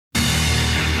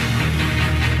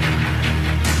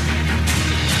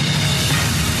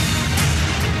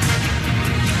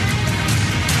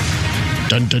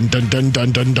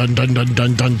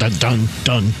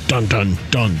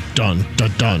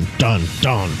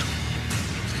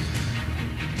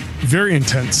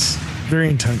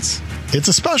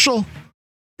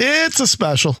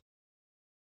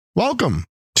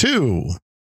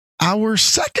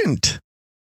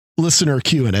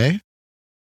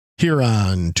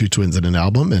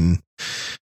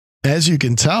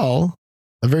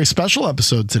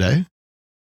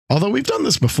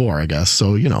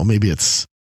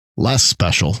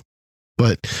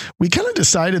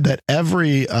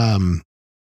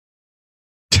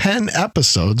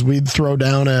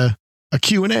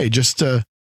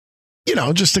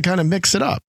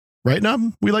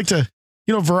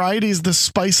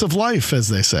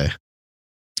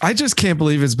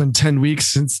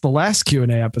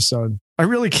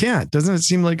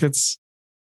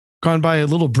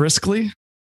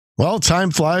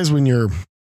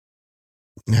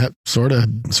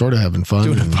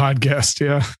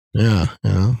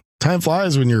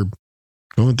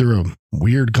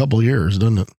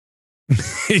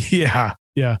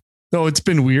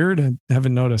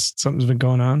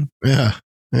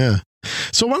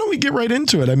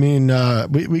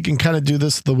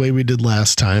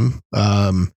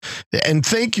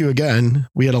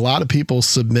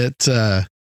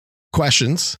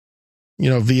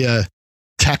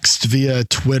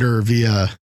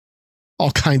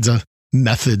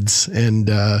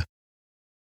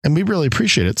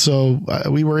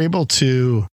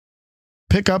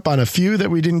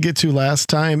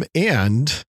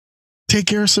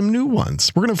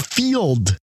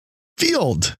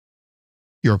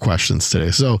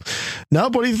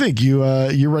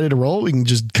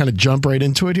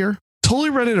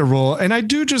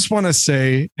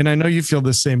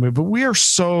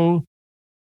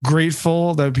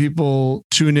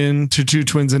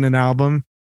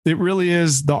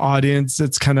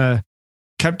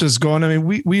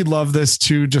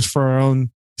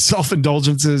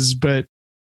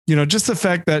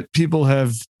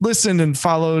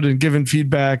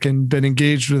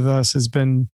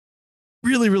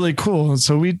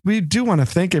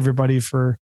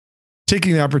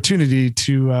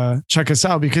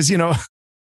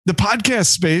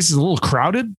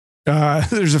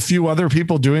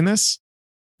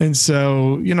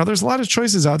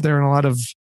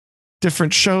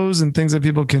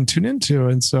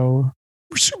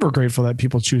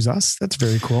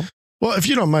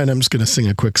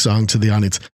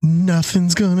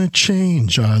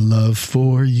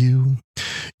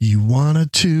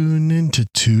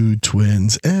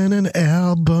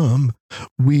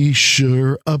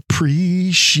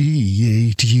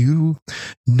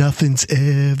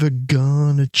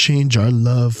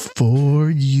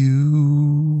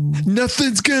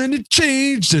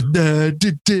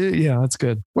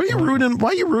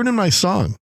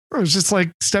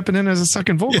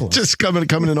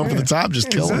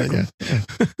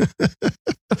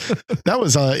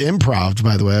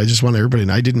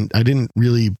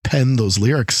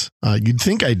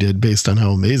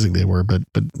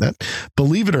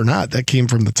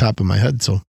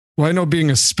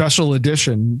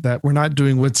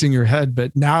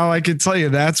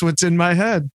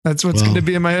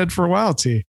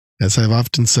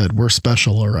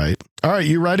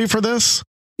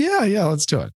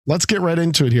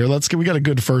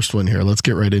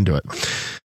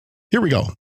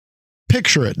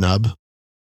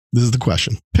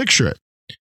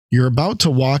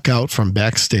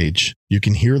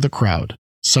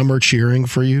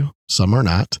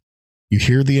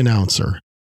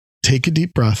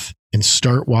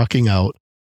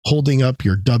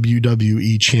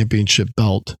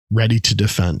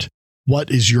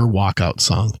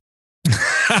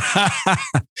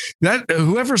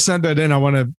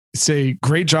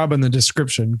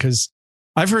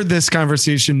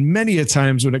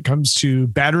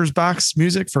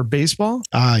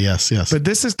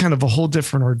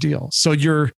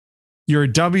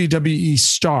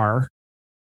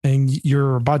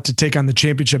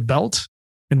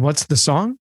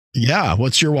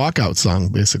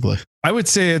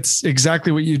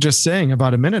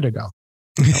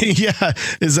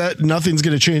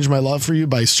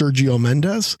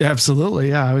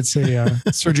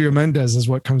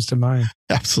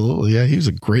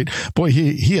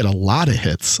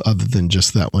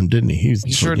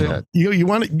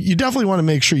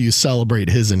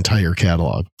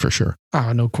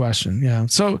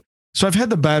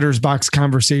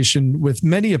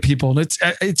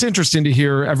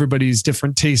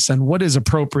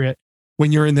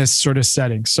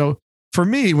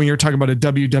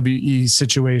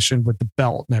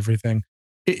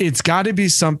it's got to be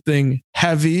something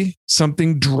heavy,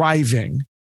 something driving,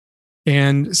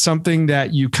 and something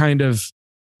that you kind of,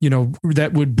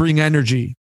 that would bring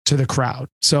energy to the crowd.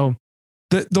 So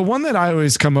the one that I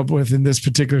always come up with in this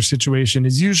particular situation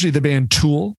is usually the band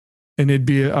Tool, and it'd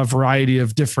be a variety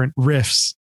of different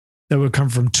riffs that would come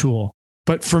from Tool.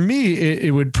 But for me,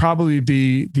 it would probably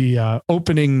be the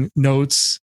opening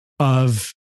notes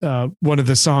of one of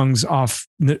the songs off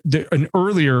an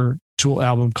earlier Tool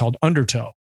album called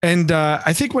Undertow. And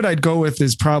I think what I'd go with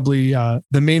is probably the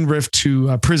main riff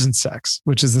to Prison Sex,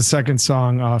 which is the second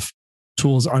song off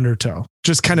Tool's Undertow.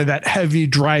 Just kind of that heavy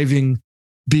driving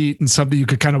beat and something you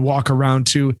could kind of walk around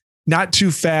to, not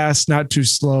too fast, not too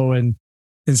slow, and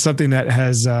something that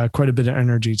has quite a bit of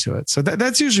energy to it. So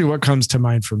that's usually what comes to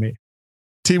mind for me.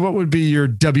 T, what would be your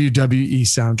WWE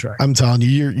soundtrack? I'm telling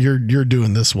you, you're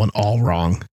doing this one all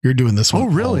wrong. You're doing this one all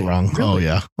wrong. Really?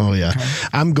 Oh yeah. Okay.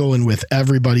 I'm going with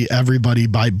Everybody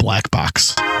by Black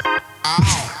Box.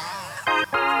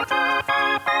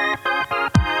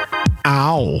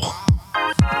 Ow.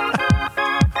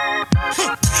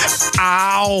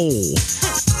 Ow.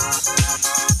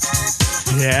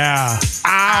 Yeah.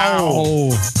 Ow.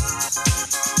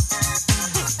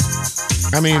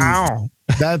 I mean,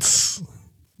 that's,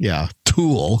 yeah,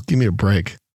 Tool. Give me a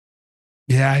break.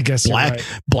 Yeah, I guess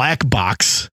Black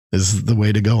Box is the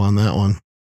way to go on that one.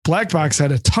 Black Box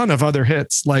had a ton of other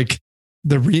hits, like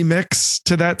the remix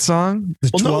to that song, the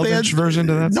 12-inch version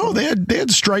to that song. No, they had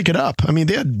Strike It Up. I mean,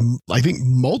 they had, I think,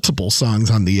 multiple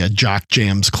songs on the Jock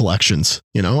Jams collections,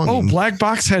 I mean, Black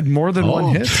Box had more than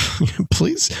one hit?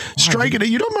 Please. Strike It.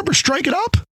 You don't remember Strike It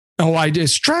Up? Oh, I did.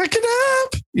 Strike It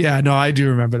Up. Yeah, no, I do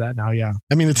remember that now. Yeah.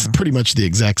 I mean, it's pretty much the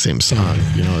exact same song.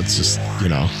 It's just,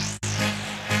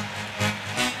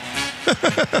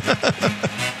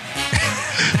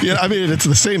 Yeah, I mean, it's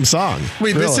the same song.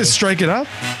 Wait, really. This is Strike It Up?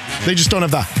 They just don't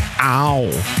have the ow,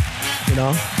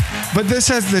 But this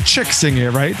has the chick singing it,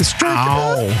 right? The Strike It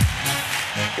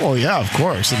Up. Well, yeah, of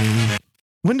course. I mean,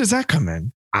 when does that come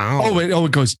in? Ow. Oh, wait. Oh,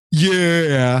 it goes,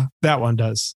 yeah. That one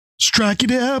does. Strike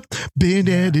it up. Is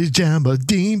that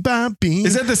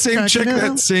the same chick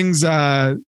that sings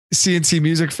CNC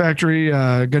Music Factory,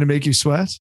 Gonna Make You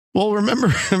Sweat? Well, remember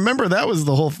that was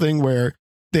the whole thing where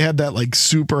they had that like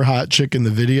super hot chick in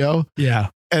the video. Yeah.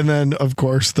 And then, of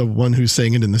course, the one who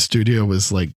sang it in the studio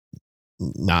was like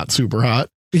not super hot.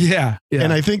 Yeah.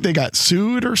 And I think they got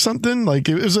sued or something. Like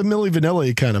it was a Milli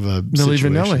Vanilli kind of a Milli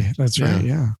Vanilli. That's right.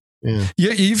 Yeah.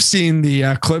 You've seen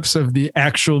the clips of the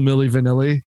actual Milli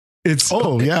Vanilli. It's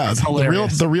hilarious.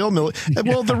 the real Milli. Yeah.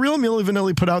 Well, the real Milli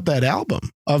Vanilli put out that album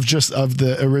of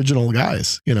the original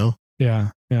guys,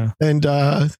 Yeah. And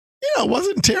it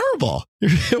wasn't terrible.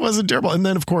 It wasn't terrible. And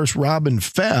then of course Rob and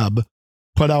Fab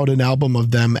put out an album of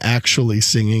them actually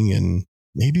singing and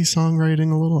maybe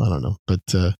songwriting a little. I don't know, but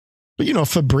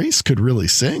Fabrice could really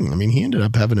sing. I mean, he ended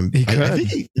up having I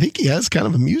think he has kind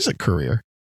of a music career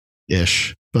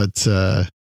ish. But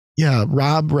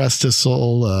Rob, rest his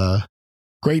soul.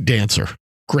 Great dancer.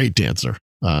 Great dancer.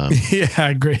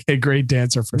 Great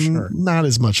dancer for sure. Not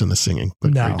as much in the singing,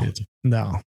 but great dancer.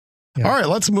 No. Yeah. All right,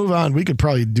 let's move on. We could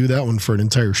probably do that one for an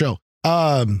entire show.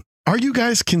 Are you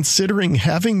guys considering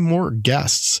having more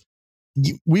guests?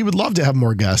 We would love to have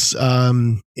more guests.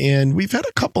 And we've had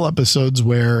a couple episodes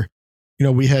where,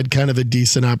 we had kind of a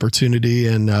decent opportunity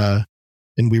and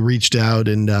we reached out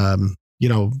and,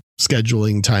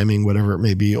 scheduling, timing, whatever it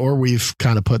may be, or we've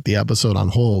kind of put the episode on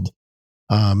hold.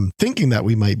 Thinking that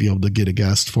we might be able to get a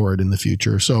guest for it in the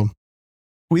future. So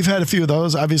we've had a few of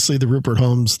those. Obviously, the Rupert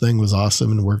Holmes thing was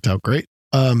awesome and worked out great.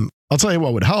 I'll tell you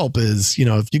what would help is,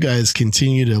 if you guys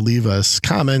continue to leave us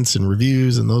comments and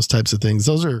reviews and those types of things,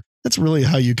 that's really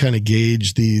how you kind of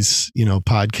gauge these,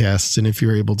 podcasts. And if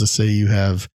you're able to say you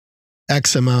have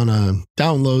X amount of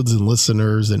downloads and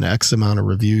listeners and X amount of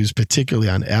reviews, particularly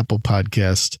on Apple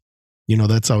Podcast,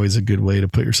 that's always a good way to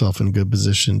put yourself in a good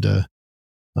position to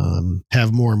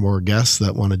have more and more guests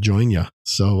that want to join you.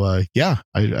 So,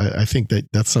 I think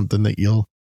that's something that you'll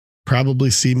probably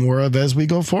see more of as we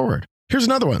go forward. Here's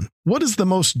another one. What is the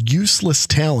most useless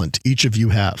talent each of you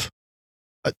have?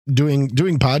 Doing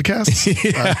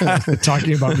podcasts?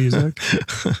 Talking about music.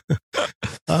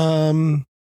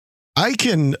 I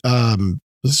can,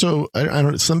 so I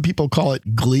don't know, some people call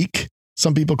it gleek.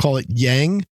 Some people call it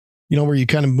yang, where you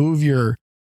kind of move your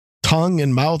tongue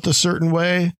and mouth a certain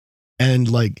way.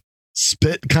 And like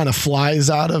spit kind of flies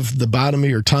out of the bottom of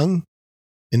your tongue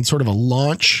in sort of a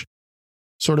launch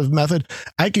sort of method.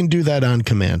 I can do that on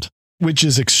command, which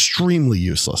is extremely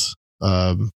useless.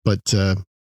 But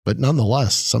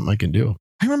nonetheless, something I can do.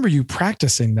 I remember you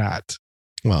practicing that.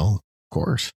 Well, of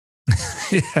course.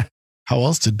 Yeah. how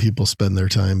else did people spend their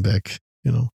time back,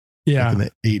 back in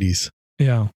the 80s?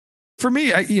 Yeah. For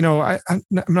me, I'm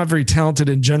not very talented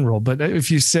in general, but if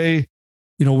you say,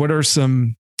 what are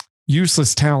some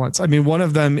useless talents? I mean, one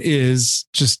of them is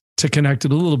just to connect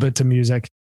it a little bit to music.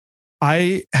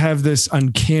 I have this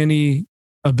uncanny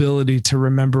ability to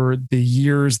remember the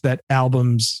years that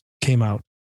albums came out.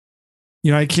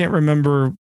 I can't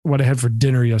remember what I had for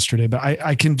dinner yesterday, but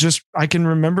I can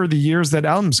remember the years that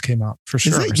albums came out for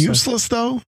sure. Is it useless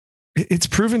though? It's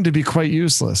proven to be quite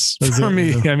useless for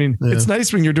me. I mean, it's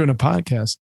nice when you're doing a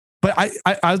podcast, but I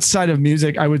outside of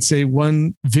music, I would say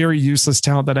one very useless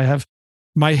talent that I have,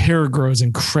 my hair grows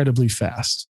incredibly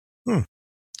fast. And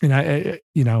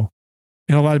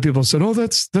and a lot of people said, oh,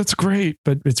 that's great,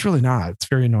 but it's really not. It's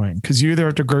very annoying because you either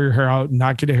have to grow your hair out and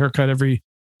not get a haircut every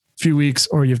few weeks,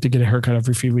 or you have to get a haircut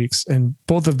every few weeks. And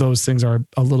both of those things are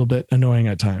a little bit annoying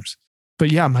at times.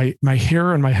 But yeah, my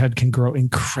hair and my head can grow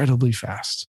incredibly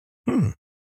fast.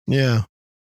 Yeah,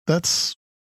 that's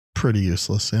pretty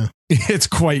useless. Yeah, it's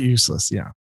quite useless.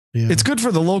 Yeah, it's good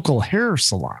for the local hair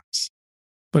salons,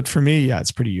 but for me, yeah,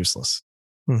 it's pretty useless.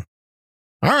 All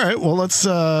right, well let's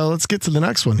get to the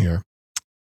next one here.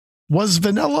 Was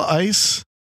Vanilla Ice,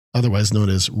 otherwise known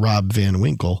as Rob Van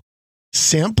Winkle,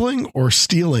 sampling or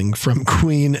stealing from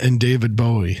Queen and David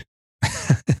Bowie?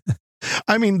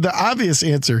 I mean, the obvious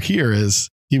answer here is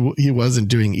he wasn't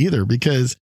doing either,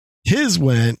 because his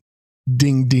went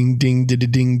ding, ding, ding, ding,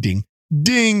 ding, ding,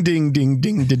 ding, ding,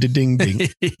 ding, ding, ding, ding.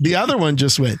 The other one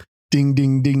just went ding,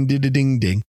 ding, ding, ding, ding,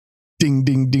 ding, ding,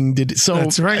 ding, ding, ding. So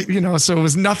that's right. So it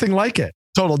was nothing like it.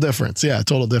 Total difference. Yeah,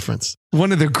 total difference.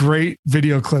 One of the great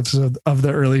video clips of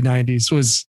the early 90s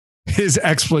was his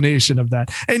explanation of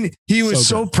that. And he was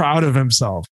so proud of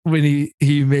himself when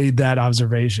he made that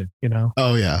observation,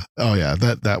 Oh yeah.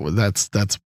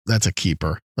 That's a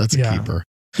keeper. That's a keeper.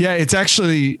 Yeah, it's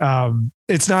actually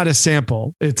it's not a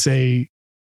sample. It's a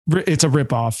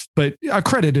ripoff, but a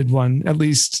credited one, at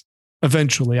least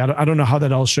eventually. I don't know how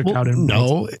that all shook out.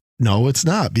 No, it's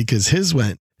not, because his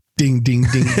went ding, ding,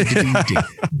 ding,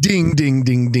 ding, ding,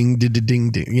 ding, ding, ding,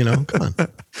 ding, ding. Come on.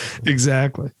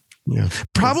 Exactly. Yeah.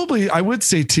 Probably, I would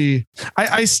say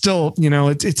I still,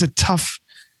 it's a tough,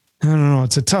 I don't know,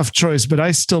 it's a tough choice, but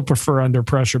I still prefer Under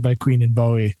Pressure by Queen and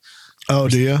Bowie. Oh,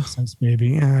 do you? Maybe.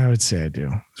 Yeah, I would say I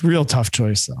do. It's a real tough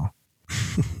choice though.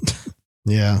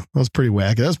 Yeah, that was pretty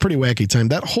wacky. That was pretty wacky time.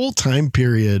 That whole time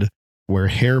period where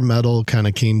hair metal kind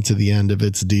of came to the end of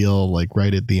its deal, like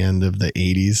right at the end of the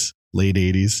 80s, late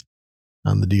 80s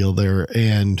on the deal there.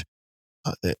 And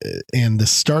the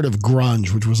start of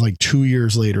grunge, which was like 2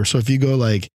 years later. So if you go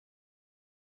like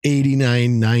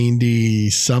 89,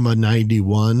 90, some of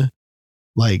 91,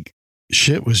 like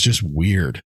shit was just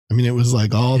weird. I mean, it was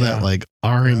like all that like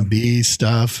R&B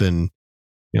stuff, and,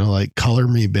 like Color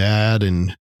Me Bad,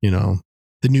 and,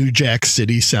 the new Jack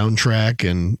City soundtrack.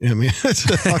 And I mean,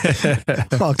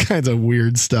 it's all kinds of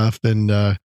weird stuff. And,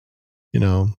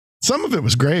 some of it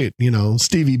was great,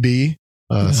 Stevie B,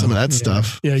 some of that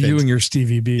stuff. Yeah. You and your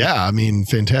Stevie B. Yeah. I mean,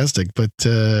 fantastic. But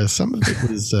some of it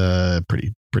was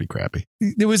pretty crappy.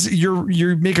 It was,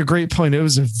 you make a great point. It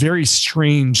was a very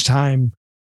strange time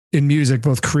in music,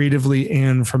 both creatively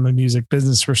and from a music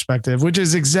business perspective, which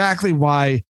is exactly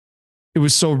why it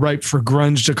was so ripe for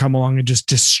grunge to come along and just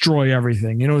destroy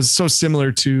everything. It was so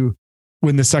similar to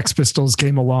when the Sex Pistols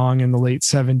came along in the late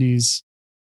 70s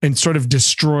and sort of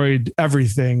destroyed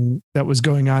everything that was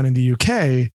going on in the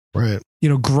UK. Right.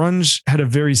 Grunge had a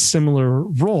very similar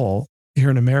role here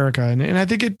in America. And I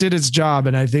think it did its job.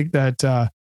 And I think that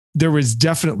there was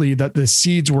definitely that the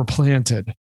seeds were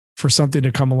planted for something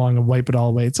to come along and wipe it all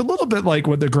away. It's a little bit like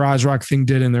what the garage rock thing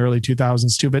did in the early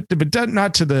 2000s too, but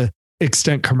not to the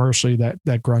extent commercially that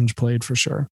grunge played, for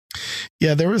sure.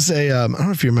 Yeah, there was I don't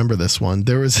know if you remember this one.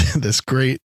 There was this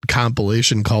great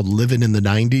compilation called Living in the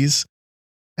 90s,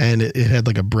 and it had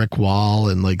like a brick wall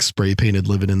and like spray painted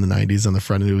Living in the 90s on the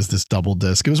front. And it was this double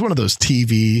disc. It was one of those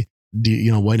TV,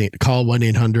 call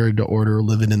 1-800 to order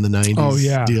Living in the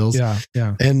 90s deals. Yeah.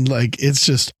 And like, it's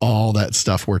just all that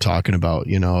stuff we're talking about,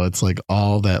 it's like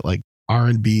all that like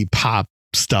R&B pop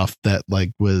stuff that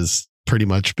like was pretty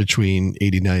much between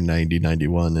 89, 90,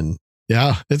 91. And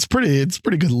yeah, it's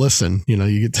pretty good listen.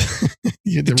 You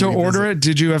get to order it.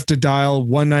 Did you have to dial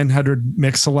 1-900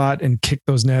 Mix-a-Lot and kick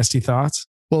those nasty thoughts?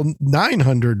 Well,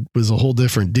 900 was a whole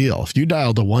different deal. If you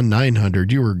dialed a 1-900,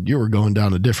 you were going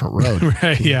down a different road.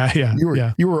 Right. Yeah.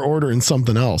 You were ordering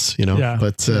something else, Yeah.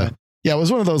 But it was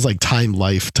one of those like Time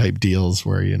Life type deals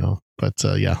where, but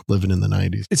Living in the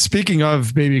 90s. Speaking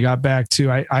of Baby Got Back too,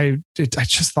 I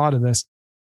just thought of this.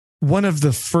 One of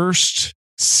the first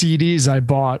CDs I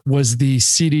bought was the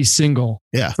CD single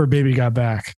for Baby Got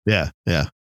Back. Yeah.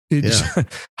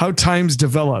 How times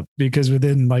develop, because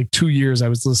within like 2 years I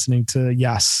was listening to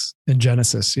Yes and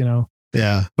Genesis,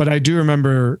 Yeah. But I do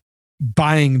remember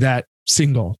buying that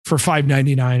single for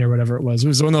 $5.99 or whatever it was. It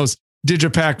was one of those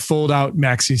Digipack fold out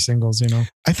maxi singles,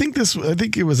 I think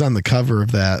it was on the cover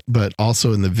of that, but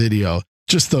also in the video,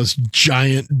 just those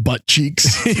giant butt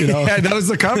cheeks, Yeah, that was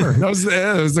the cover. That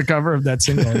was the cover of that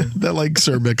single. That like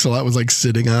Sir Mix-a-Lot was like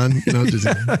sitting on, just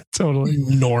totally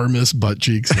enormous butt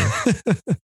cheeks.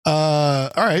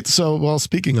 All right. So, well,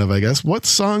 speaking of, I guess, what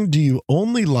song do you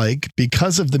only like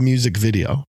because of the music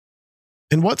video?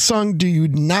 And what song do you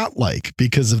not like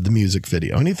because of the music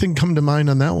video? Anything come to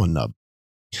mind on that one, Nub?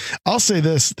 I'll say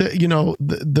this,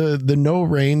 the No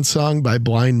Rain song by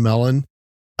Blind Melon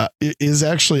is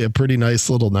actually a pretty nice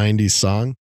little 90s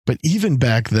song. But even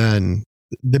back then,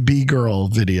 the B-Girl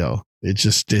video, it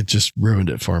just ruined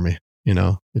it for me.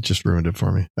 It just ruined it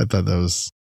for me. I thought that was,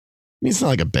 it's not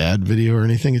like a bad video or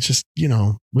anything. It's just,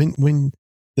 when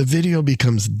the video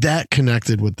becomes that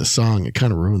connected with the song, it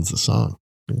kind of ruins the song.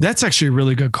 That's actually a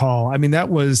really good call. I mean, it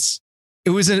was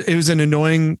an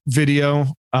annoying video.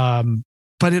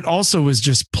 But it also was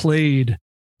just played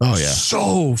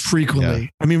so frequently. Yeah.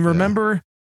 I mean, remember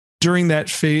during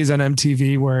that phase on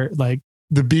MTV where like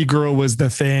the B-Girl was the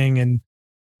thing, and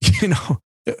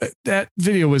that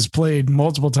video was played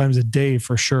multiple times a day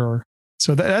for sure.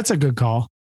 So that's a good call.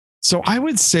 So I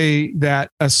would say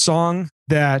that a song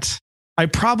that I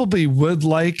probably would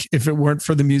like if it weren't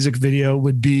for the music video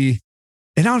would be,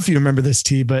 and I don't know if you remember this,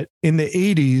 T, but in the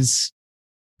 80s,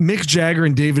 Mick Jagger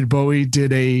and David Bowie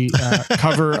did a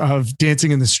cover of Dancing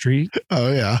in the Street.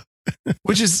 Oh, yeah.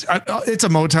 Which is, it's a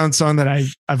Motown song that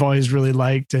I've always really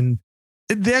liked. And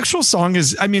the actual song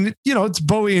is, I mean, it's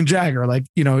Bowie and Jagger. Like,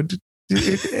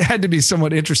 it had to be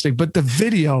somewhat interesting. But the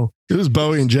video. It was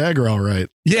Bowie and Jagger, all right.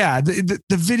 Yeah. The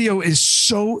video is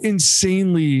so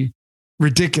insanely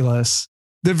ridiculous.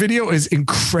 The video is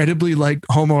incredibly like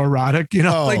homoerotic,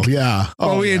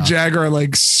 Bowie and Jagger are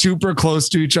like super close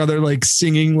to each other, like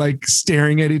singing, like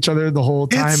staring at each other the whole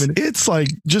time. It's like,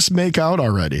 just make out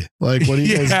already. Like, what are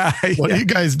you guys, are you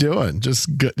guys doing?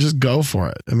 Just go for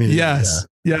it. I mean, yes,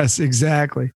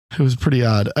 exactly. It was pretty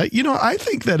odd. I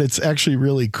think that it's actually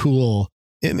really cool.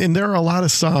 And there are a lot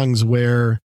of songs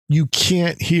where you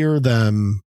can't hear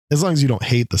them, as long as you don't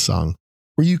hate the song,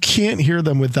 where you can't hear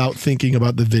them without thinking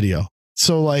about the video.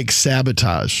 So like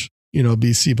Sabotage,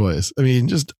 BC Boys. I mean,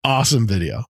 just awesome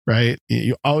video, right?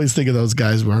 You always think of those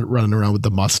guys running around with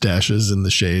the mustaches and the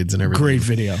shades and everything. Great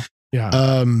video.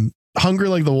 Yeah. Hungry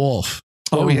Like the Wolf.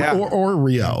 Yeah. Or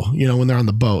Rio, when they're on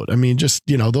the boat. I mean, just,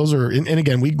 those are, and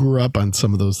again, we grew up on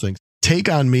some of those things. Take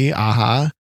on Me,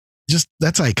 Aha. Just,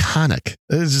 that's iconic.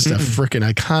 It's just a freaking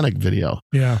iconic video.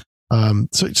 Yeah.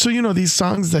 So these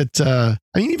songs that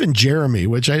even Jeremy,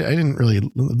 which I didn't really,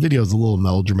 the video is a little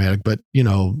melodramatic, but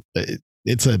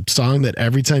it's a song that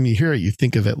every time you hear it, you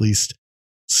think of at least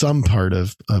some part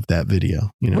of that video.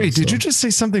 Wait, did you just say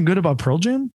something good about Pearl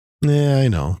Jam? Yeah, I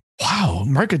know. Wow,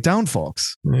 mark it down,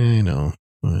 folks. I know.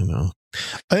 And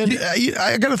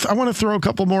I want to throw a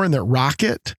couple more in there.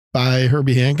 Rocket by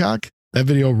Herbie Hancock. That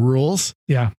video rules.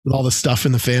 Yeah, with all the stuff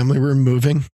in the family room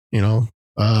moving.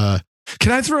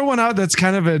 Can I throw one out that's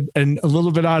kind of a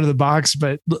little bit out of the box,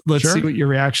 but let's see what your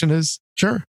reaction is?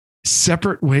 Sure.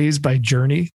 Separate Ways by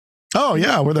Journey. Oh,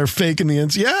 yeah. Where they're faking the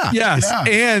ends. Yeah. Yes. Yeah.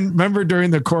 And remember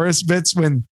during the chorus bits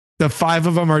when the five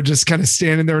of them are just kind of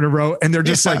standing there in a row and they're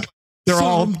just like, they're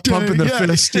all pumping the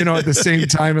fist, at the same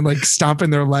time and like stomping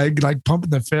their leg, like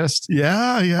pumping the fist.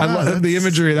 Yeah. Yeah. I love the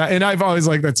imagery of that. And I've always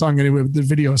liked that song anyway. But the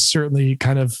video certainly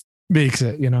kind of makes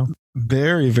it,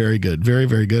 Very, very good. Very,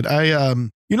 very good.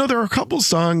 There are a couple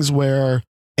songs where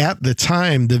at the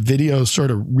time the video sort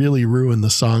of really ruined the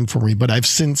song for me, but I've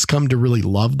since come to really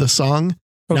love the song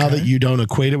now that you don't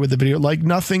equate it with the video. Like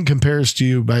Nothing Compares to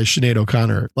You by Sinead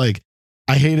O'Connor. Like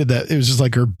I hated that. It was just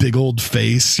like her big old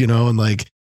face, and like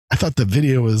I thought the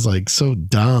video was like so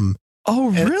dumb.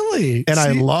 Oh, really? And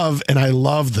I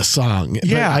love the song.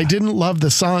 Yeah. But I didn't love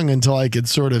the song until I could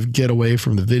sort of get away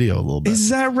from the video a little bit. Is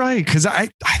that right? Because I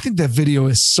think that video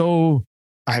is so,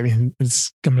 I mean,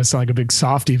 it's going to sound like a big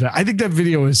softie, but I think that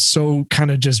video is so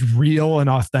kind of just real and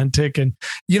authentic. And,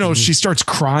 she starts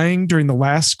crying during the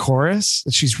last chorus.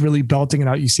 She's really belting it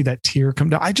out. You see that tear come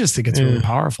down. I just think it's really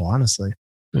powerful, honestly.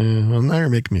 Well, now you're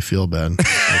making me feel bad.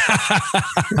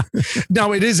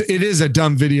 No, it is a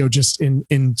dumb video just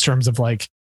in terms of like,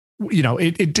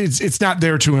 it's not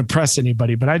there to impress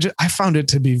anybody, but I found it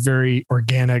to be very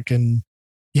organic and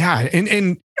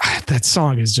that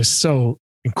song is just so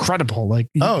incredible. Like,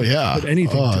 you Oh could yeah. put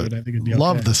anything Oh, to it. I think it'd be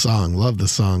love okay. the song. Love the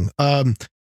song.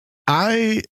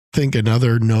 I think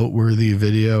another noteworthy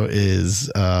video is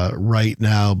Right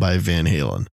Now by Van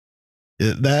Halen.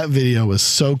 That video was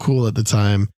so cool at the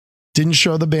time. Didn't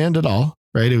show the band at all,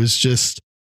 right? It was just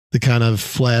the kind of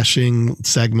flashing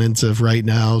segments of right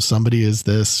now, somebody is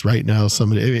this, right now,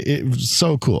 somebody. It was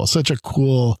so cool. Such a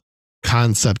cool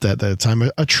concept at that time.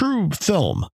 A true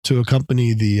film to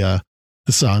accompany the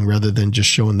song rather than just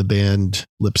showing the band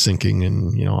lip syncing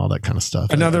and, you know, all that kind of stuff.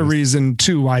 Another reason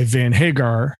too why Van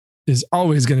Hagar is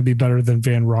always going to be better than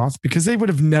Van Roth, because they would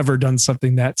have never done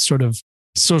something that sort of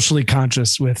socially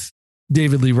conscious with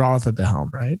David Lee Roth at the helm,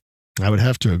 right? I would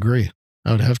have to agree.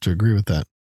 I would have to agree with that.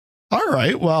 All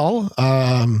right. Well,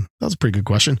 that was a pretty good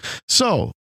question.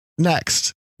 So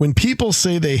next, when people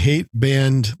say they hate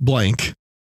band blank,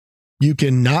 you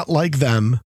can not like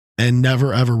them and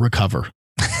never, ever recover.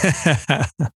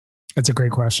 That's a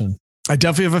great question. I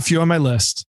definitely have a few on my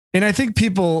list. And I think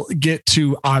people get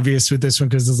too obvious with this one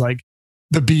because it's like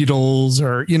the Beatles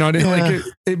or, you know, like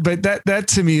but that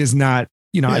to me is not,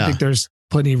 you know, I think there's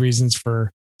plenty of reasons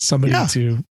for somebody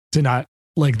to not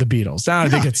like the Beatles. Now, I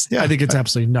think it's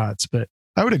absolutely nuts, but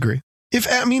I would agree.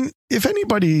 If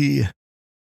anybody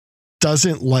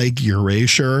doesn't like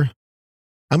Erasure,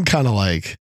 I'm kind of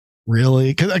like,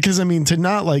 really? Because I mean, to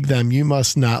not like them, you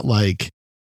must not like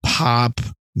pop,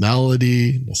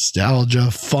 melody,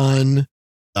 nostalgia, fun,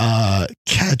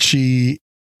 catchy.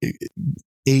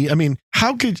 I mean,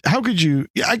 how could you?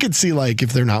 I could see like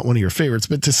if they're not one of your favorites,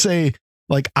 but to say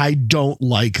like I don't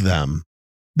like them,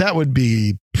 that would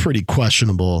be pretty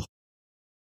questionable.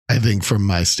 I think from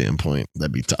my standpoint,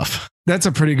 that'd be tough. That's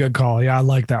a pretty good call. Yeah, I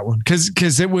like that one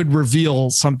because it would reveal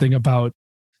something about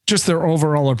just their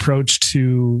overall approach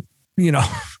to, you know,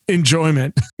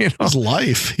 enjoyment. You know, it's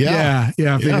life. Yeah.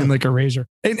 Being like Erasure,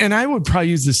 and I would probably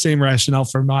use the same rationale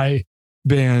for my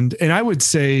band, and I would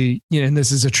say, you know, and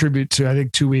this is a tribute to I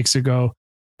think 2 weeks ago,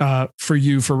 for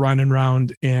you for Running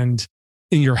Round and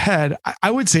In Your Head,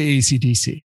 I would say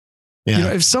AC/DC. Yeah. You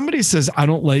know, if somebody says I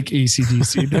don't like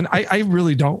AC/DC, then I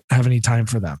really don't have any time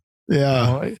for them.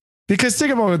 Yeah. You know? Because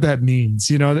think about what that means,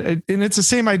 you know, and it's the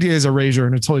same idea as Erasure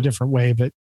in a totally different way.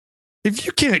 But if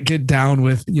you can't get down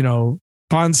with, you know,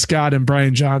 Bon Scott and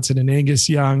Brian Johnson and Angus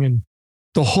Young and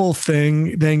the whole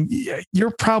thing, then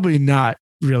you're probably not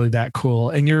really that cool.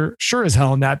 And you're sure as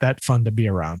hell not that fun to be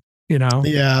around. You know?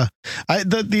 Yeah.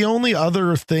 The only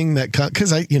other thing that,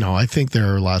 because I think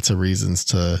there are lots of reasons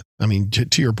to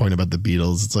your point about the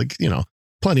Beatles, it's like, you know,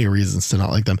 plenty of reasons to not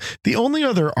like them. The only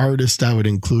other artist I would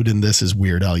include in this is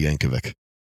Weird Al Yankovic.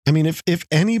 I mean, if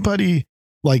anybody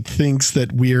like thinks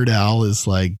that Weird Al is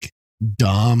like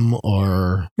dumb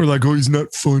or like, oh, he's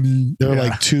not funny, they're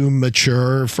like too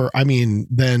mature for,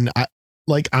 then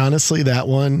honestly, that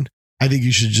one, I think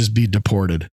you should just be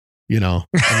deported, you know?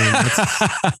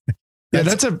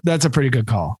 That's a pretty good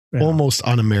call. Yeah. Almost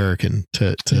un-American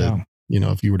to you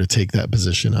know, if you were to take that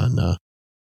position on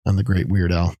the great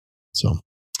Weird Al. So,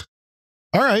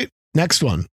 all right, next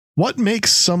one. What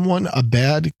makes someone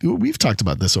we've talked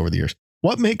about this over the years.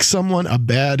 What makes someone a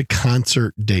bad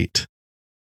concert date?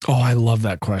 Oh, I love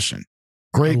that question.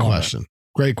 Great question.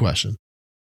 Great question.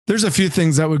 There's a few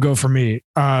things that would go for me.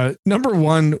 Number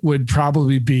one would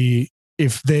probably be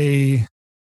if they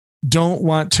don't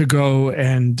want to go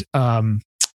and how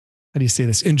do you say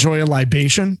this? Enjoy a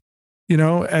libation, you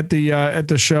know, at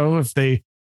the show. If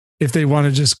they want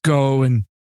to just go and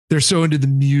they're so into the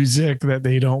music that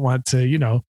they don't want to, you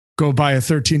know, go buy a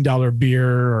 $13 beer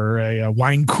or a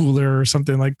wine cooler or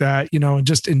something like that, you know, and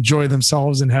just enjoy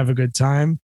themselves and have a good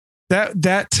time.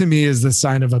 That to me is the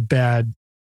sign of a bad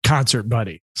concert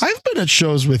buddy. I've been at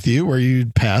shows with you where you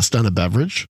passed on a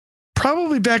beverage.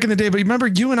 Probably back in the day, but remember,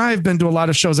 you and I have been to a lot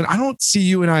of shows, and I don't see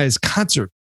you and I as concert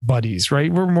buddies,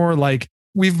 right? We're more like,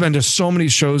 we've been to so many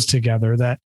shows together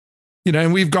that, you know,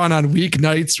 and we've gone on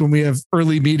weeknights when we have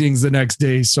early meetings the next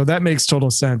day. So that makes total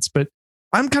sense. But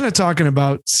I'm kind of talking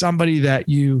about somebody that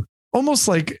you almost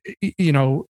like, you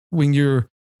know, when you're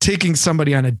taking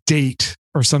somebody on a date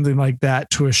or something like that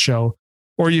to a show,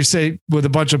 or you say with a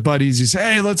bunch of buddies, you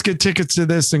say, hey, let's get tickets to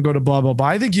this and go to blah, blah, blah.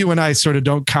 I think you and I sort of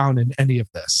don't count in any of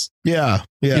this. Yeah.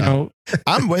 Yeah. You know,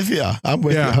 I'm with you. I'm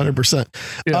with you 100%.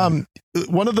 Yeah.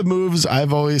 One of the moves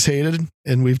I've always hated,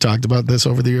 and we've talked about this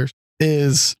over the years,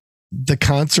 is the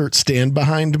concert stand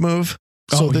behind move.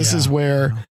 So this is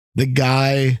where the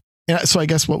guy, so I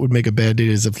guess what would make a bad date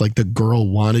is if like the girl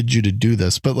wanted you to do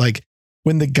this, but like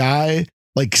when the guy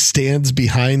like stands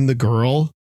behind the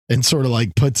girl and sort of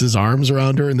like puts his arms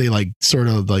around her and they like sort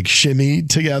of like shimmy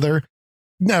together.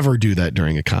 Never do that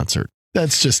during a concert.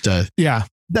 That's just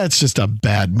That's just a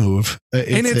bad move.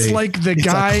 It's like the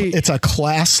guy. It's a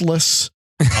classless,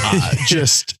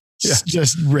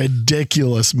 just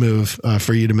ridiculous move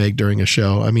for you to make during a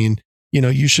show. I mean,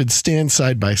 you should stand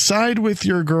side by side with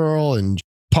your girl and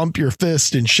pump your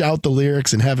fist and shout the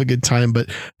lyrics and have a good time. But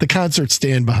the concert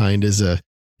stand behind is a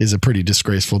pretty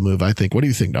disgraceful move, I think. What do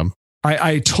you think, Dom?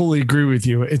 I totally agree with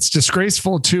you. It's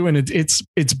disgraceful too. And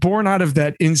it's born out of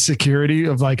that insecurity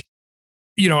of like,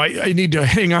 I need to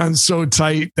hang on so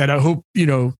tight that I hope,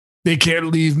 they can't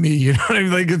leave me. You know what I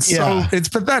mean? Like it's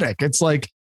pathetic. It's like,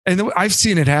 and I've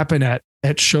seen it happen at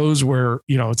shows where,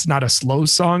 it's not a slow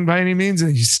song by any means.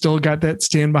 And you still got that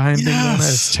stand behind thing on.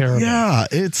 It's terrible. Yeah.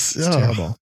 It's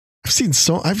terrible.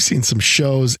 I've seen some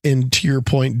shows, and to your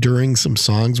point, during some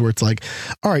songs where it's like,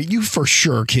 all right, you for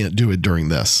sure can't do it during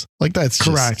this. Like that's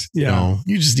correct. Yeah.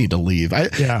 You just need to leave. I've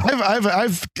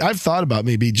thought about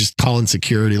maybe just calling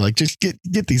security, like just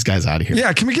get these guys out of here.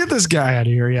 Yeah. Can we get this guy out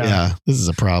of here? Yeah. Yeah. This is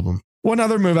a problem. One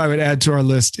other move I would add to our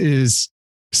list is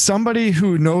somebody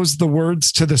who knows the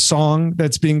words to the song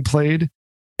that's being played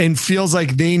and feels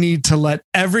like they need to let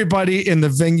everybody in the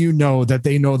venue know that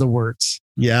they know the words.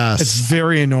 Yes. It's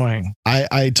very annoying.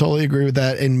 I totally agree with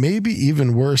that. And maybe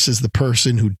even worse is the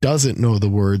person who doesn't know the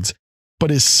words, but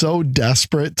is so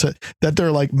desperate that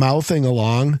they're like mouthing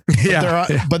along.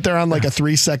 But they're on like a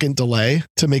 3-second delay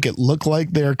to make it look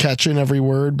like they're catching every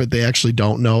word, but they actually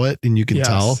don't know it. And you can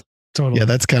tell. Totally. Yeah,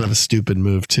 that's kind of a stupid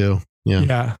move too.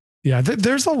 Yeah. Yeah.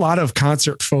 There's a lot of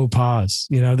concert faux pas.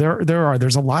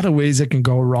 There's a lot of ways it can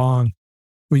go wrong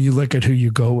when you look at who you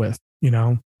go with,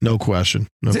 No question.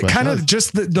 Kind of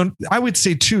just I would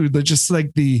say too, just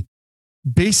like the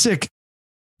basic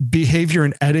behavior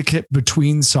and etiquette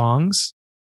between songs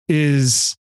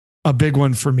is a big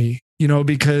one for me,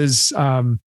 because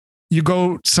you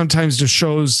go sometimes to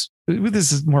shows.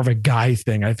 This is more of a guy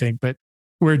thing, I think, but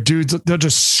where dudes, they'll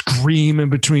just scream in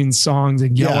between songs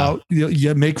and yell out,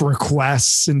 you make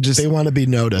requests and just, they want to be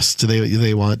noticed.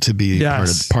 They want to be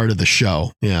part of the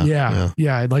show. Yeah.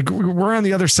 Like we're on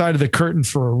the other side of the curtain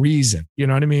for a reason. You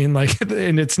know what I mean? Like,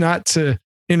 and it's not to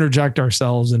interject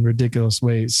ourselves in ridiculous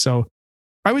ways. So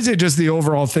I would say just the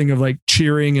overall thing of like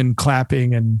cheering and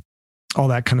clapping and all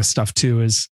that kind of stuff too,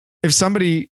 is if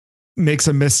somebody makes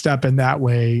a misstep in that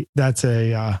way, that's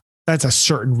a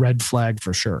certain red flag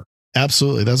for sure.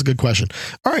 Absolutely. That's a good question.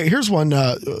 All right, here's one.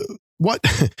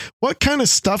 What kind of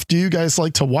stuff do you guys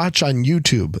like to watch on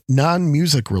YouTube,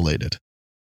 non-music related?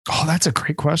 Oh, that's a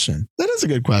great question. That is a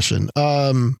good question.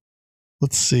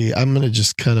 Let's see. I'm going to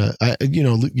just kind of,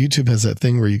 YouTube has that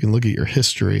thing where you can look at your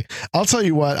history. I'll tell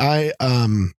you what,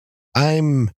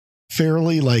 I'm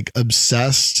fairly like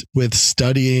obsessed with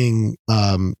studying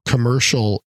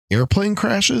commercial airplane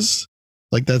crashes.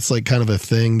 Like that's like kind of a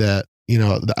thing that,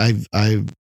 I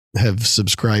have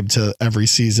subscribed to every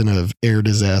season of Air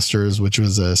Disasters, which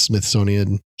was a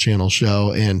Smithsonian Channel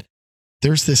show. And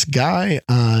there's this guy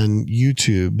on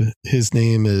YouTube. His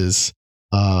name is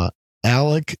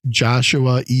Alec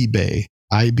Joshua Ibay,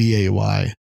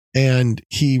 Ibay. And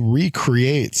he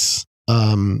recreates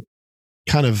kind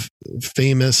of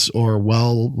famous or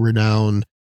well-renowned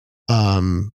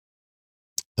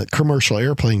commercial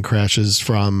airplane crashes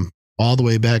from all the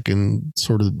way back in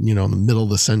sort of, in the middle of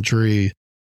the century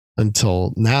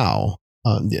until now,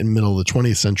 in the middle of the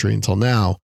 20th century until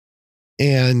now.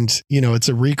 And, it's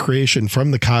a recreation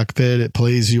from the cockpit. It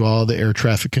plays you all the air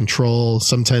traffic control,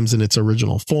 sometimes in its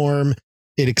original form.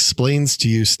 It explains to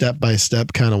you step by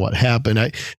step kind of what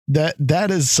happened.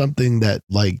 That is something that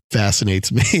like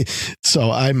fascinates me. So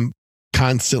I'm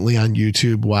constantly on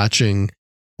YouTube watching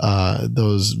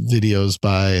those videos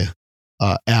by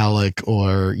Alec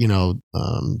or,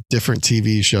 different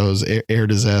TV shows, Air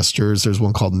Disasters. There's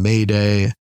one called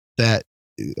Mayday that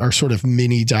are sort of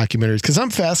mini documentaries, because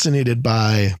I'm fascinated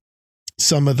by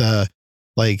some of the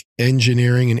like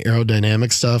engineering and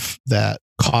aerodynamic stuff that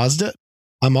caused it.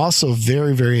 I'm also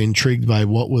very, very intrigued by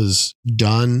what was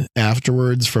done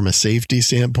afterwards from a safety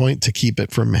standpoint to keep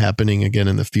it from happening again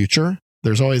in the future.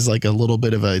 There's always like a little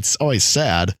bit of it's always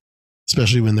sad,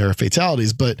 especially when there are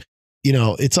fatalities, but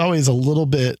it's always a little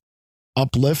bit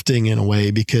uplifting in a way,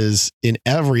 because in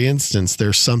every instance,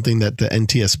 there's something that the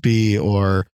NTSB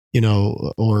or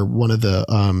one of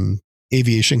the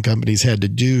aviation companies had to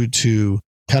do to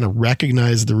kind of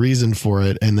recognize the reason for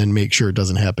it and then make sure it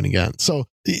doesn't happen again. So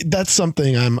that's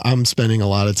something I'm spending a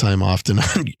lot of time often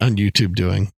on YouTube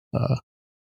doing.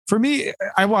 For me,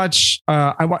 I watch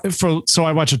a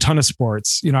ton of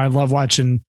sports. I love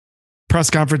watching press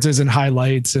conferences and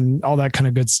highlights and all that kind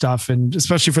of good stuff. And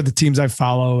especially for the teams I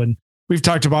follow. And we've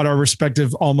talked about our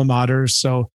respective alma maters.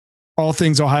 So all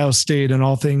things Ohio State and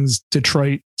all things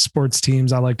Detroit sports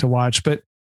teams I like to watch. But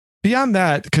beyond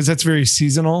that, because that's very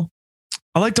seasonal,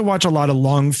 I like to watch a lot of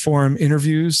long form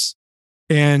interviews.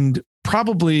 And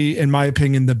probably, in my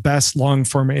opinion, the best long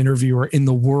form interviewer in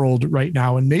the world right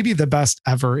now, and maybe the best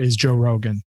ever, is Joe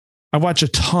Rogan. I watch a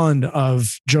ton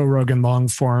of Joe Rogan long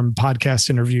form podcast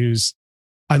interviews.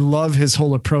 I love his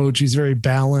whole approach. He's very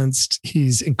balanced.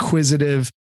 He's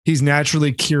inquisitive. He's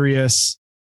naturally curious.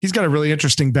 He's got a really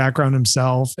interesting background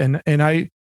himself. And I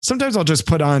sometimes I'll just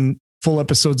put on full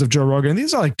episodes of Joe Rogan.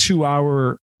 These are like 2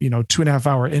 hour, 2.5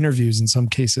 hour interviews in some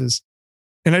cases.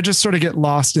 And I just sort of get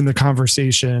lost in the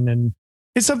conversation. And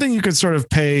it's something you could sort of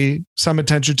pay some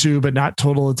attention to, but not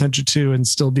total attention to, and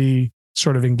still be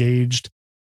sort of engaged.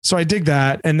 So I dig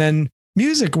that. And then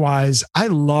music wise, I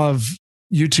love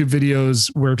YouTube videos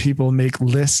where people make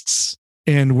lists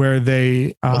and where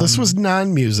they. Well, this was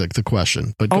non-music, the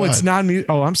question, but it's non-music.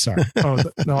 Oh, I'm sorry. Oh,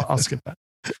 no, I'll skip that.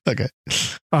 Okay.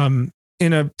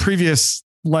 In a previous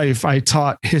life, I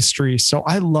taught history. So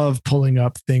I love pulling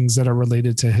up things that are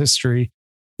related to history,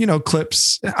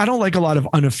 clips. I don't like a lot of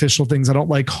unofficial things. I don't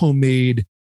like homemade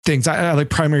things. I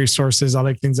like primary sources. I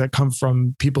like things that come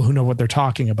from people who know what they're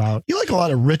talking about. You like a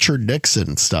lot of Richard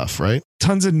Nixon stuff, right?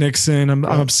 Tons of Nixon. I'm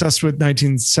obsessed with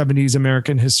 1970s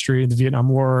American history, the Vietnam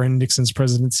War and Nixon's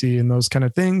presidency and those kind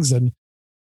of things. And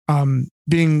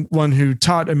being one who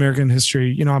taught American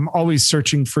history, I'm always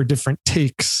searching for different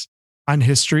takes on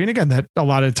history. And again, that a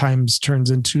lot of times turns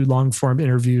into long form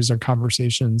interviews or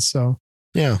conversations. So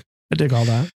yeah. I dig all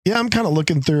that. Yeah, I'm kind of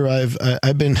looking through.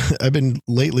 I've been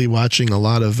lately watching a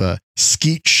lot of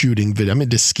skeet shooting video. I'm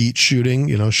into skeet shooting,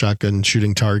 shotgun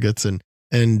shooting targets, and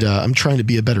I'm trying to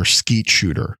be a better skeet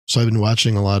shooter. So I've been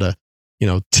watching a lot of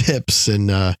tips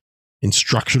and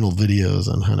instructional videos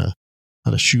on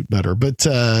how to shoot better. But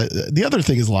the other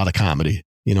thing is a lot of comedy.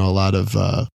 A lot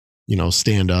of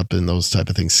stand up and those type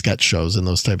of things, sketch shows and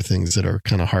those type of things that are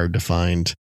kind of hard to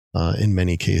find in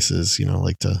many cases.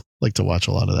 Like to watch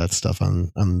a lot of that stuff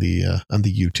on the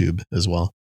YouTube as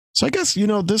well. So I guess,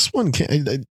 this one,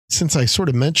 since I sort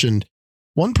of mentioned,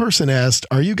 one person asked,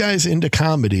 are you guys into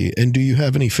comedy and do you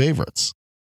have any favorites?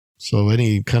 So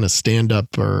any kind of stand up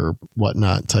or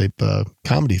whatnot type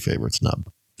comedy favorites, Nub?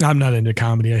 I'm not into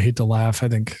comedy. I hate to laugh. I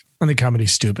think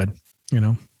comedy's stupid,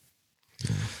 Yeah,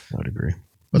 I'd agree.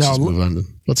 Let's move on to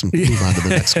the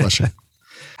next question.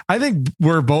 I think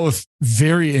we're both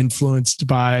very influenced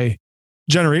by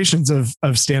generations of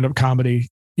stand-up comedy.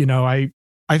 I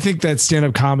think that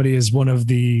stand-up comedy is one of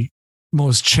the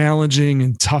most challenging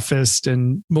and toughest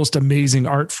and most amazing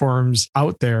art forms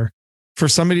out there. For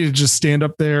somebody to just stand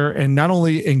up there and not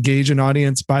only engage an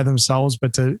audience by themselves,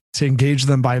 but to engage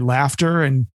them by laughter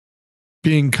and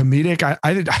being comedic,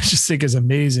 I just think is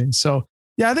amazing. So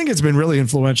yeah, I think it's been really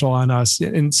influential on us.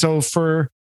 And so for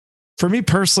me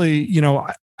personally,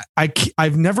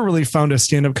 I've never really found a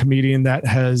stand-up comedian that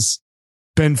has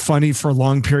been funny for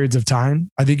long periods of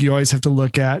time. I think you always have to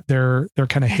look at their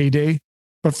kind of heyday.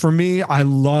 But for me, I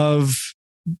love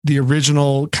the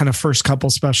original kind of first couple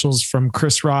specials from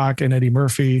Chris Rock and Eddie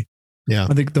Murphy. Yeah.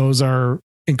 I think those are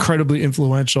incredibly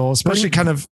influential, especially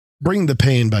Bring the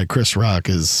Pain by Chris Rock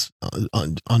is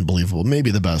unbelievable.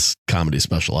 Maybe the best comedy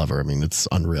special ever. I mean, it's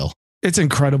unreal. It's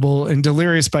incredible. And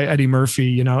Delirious by Eddie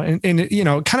Murphy, and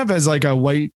kind of as like a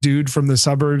white dude from the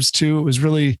suburbs too. It was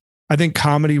really, I think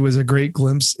comedy was a great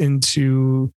glimpse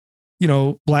into,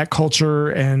 Black culture,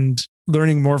 and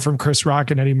learning more from Chris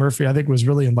Rock and Eddie Murphy, I think was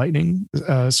really enlightening.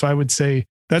 So I would say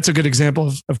that's a good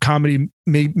example of comedy,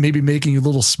 maybe making you a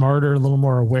little smarter, a little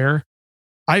more aware.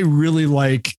 I really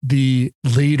like the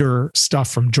later stuff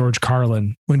from George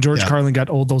Carlin. When George Carlin got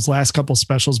old, those last couple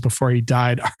specials before he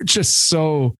died are just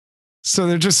so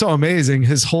they're just so amazing.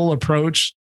 His whole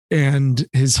approach and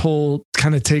his whole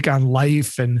kind of take on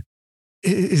life and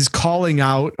his calling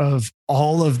out of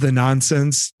all of the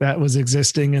nonsense that was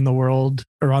existing in the world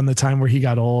around the time where he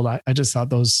got old. I just thought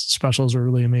those specials were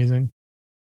really amazing.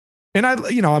 And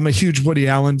I'm a huge Woody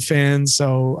Allen fan,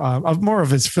 so of more of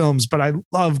his films, but I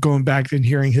love going back and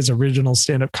hearing his original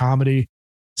stand-up comedy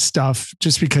stuff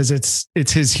just because it's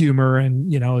his humor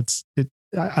and,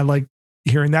 I like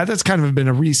hearing that. That's kind of been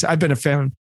I've been a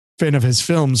fan of his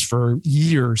films for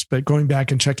years, but going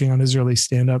back and checking on his early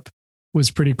stand-up was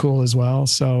pretty cool as well.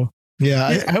 So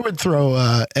yeah, I would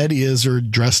throw Eddie Izzard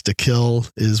Dressed to Kill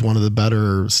is one of the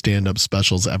better stand-up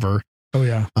specials ever. Oh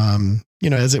yeah.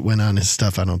 As it went on, his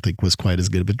stuff I don't think was quite as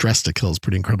good, but Dressed to Kill is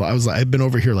pretty incredible. I've been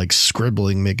over here like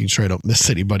scribbling, making sure I don't miss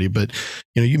anybody. But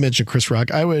you mentioned Chris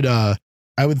Rock. I would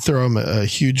throw him a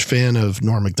huge fan of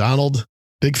Norm Macdonald.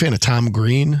 Big fan of Tom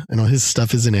Green. I know his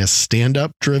stuff isn't as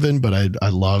stand-up driven, but I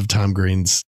love Tom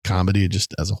Green's comedy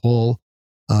just as a whole.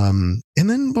 And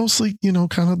then mostly,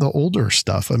 kind of the older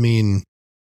stuff. I mean,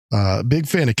 big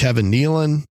fan of Kevin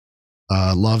Nealon,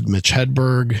 loved Mitch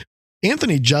Hedberg.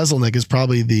 Anthony Jeselnik is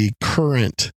probably the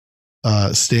current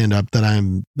stand-up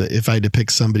that if I had to pick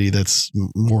somebody that's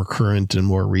more current and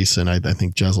more recent, I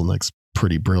think Jeselnik's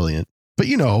pretty brilliant. But,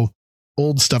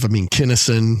 old stuff. I mean,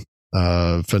 Kinnison,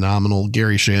 phenomenal.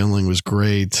 Gary Shandling was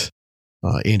great.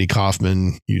 Andy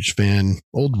Kaufman, huge fan.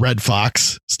 Old Red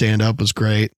Fox stand-up was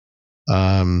great.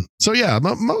 So yeah,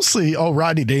 mostly,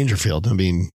 Rodney Dangerfield. I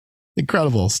mean,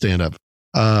 incredible stand-up.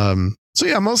 So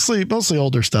yeah, mostly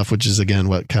older stuff, which is again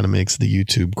what kind of makes the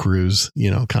YouTube cruise,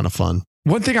 kind of fun.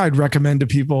 One thing I'd recommend to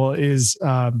people is,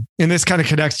 and this kind of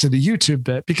connects to the YouTube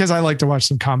bit because I like to watch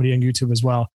some comedy on YouTube as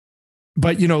well.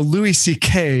 But Louis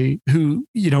C.K., who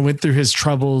went through his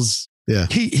troubles, yeah,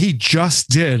 he just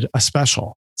did a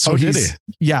special. So did he?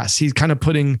 Yes, he's kind of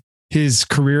putting his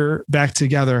career back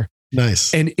together.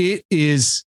 Nice, and it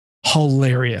is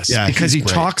hilarious because he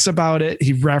talks about it,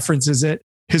 he references it.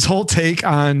 His whole take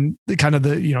on the kind of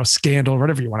the, scandal,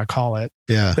 whatever you want to call it,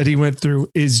 that he went through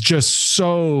is just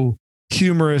so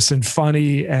humorous and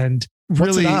funny and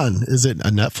really. What's it on? Is it a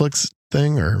Netflix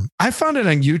thing or? I found it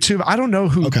on YouTube. I don't know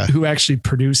who actually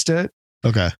produced it.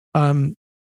 Okay.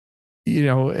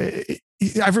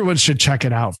 Everyone should check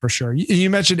it out for sure. You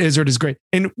mentioned Izzard is great.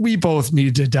 And we both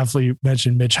need to definitely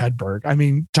mention Mitch Hedberg. I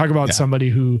mean, talk about somebody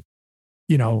who,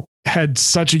 had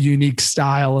such a unique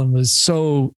style and was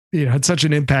so, had such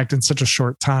an impact in such a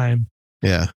short time.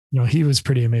 Yeah. He was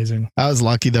pretty amazing. I was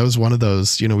lucky. That was one of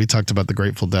those, we talked about the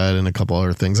Grateful Dead and a couple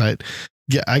other things. I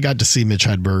got to see Mitch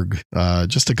Hedberg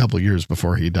just a couple of years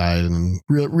before he died, and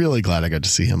really glad I got to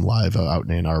see him live out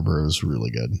in Ann Arbor. It was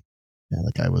really good. Yeah,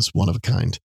 that guy was one of a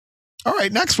kind. All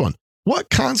right, next one. What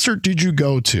concert did you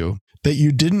go to that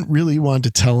you didn't really want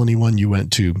to tell anyone you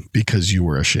went to because you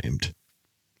were ashamed?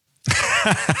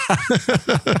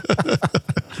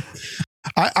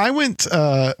 I went,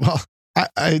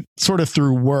 I sort of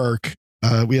through work,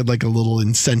 we had like a little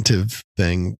incentive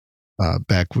thing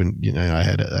back when, I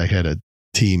had a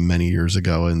team many years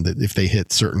ago, and that if they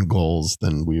hit certain goals,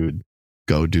 then we would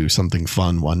go do something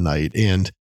fun one night. And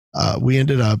we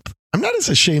ended up, I'm not as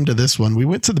ashamed of this one. We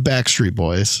went to the Backstreet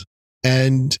Boys,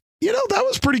 and that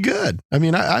was pretty good. I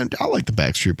mean, I like the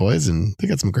Backstreet Boys, and they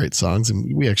got some great songs,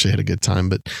 and we actually had a good time,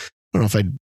 but I don't know if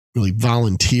I'd really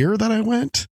volunteer that I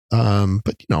went.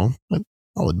 But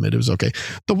I'll admit it was okay.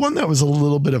 The one that was a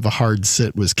little bit of a hard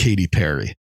sit was Katy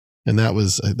Perry. And that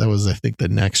was, I think, the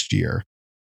next year.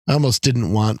 I almost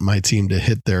didn't want my team to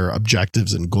hit their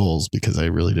objectives and goals because I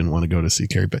really didn't want to go to see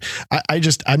Katy Perry.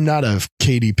 I'm not a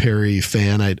Katy Perry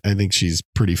fan. I think she's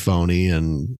pretty phony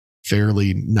and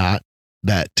fairly not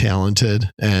that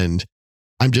talented. And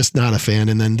I'm just not a fan.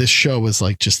 And then this show was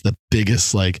like just the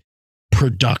biggest like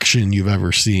production you've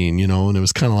ever seen, and it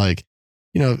was kind of like,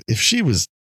 if she was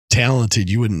talented,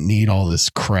 you wouldn't need all this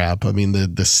crap. I mean,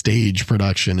 the stage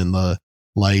production and the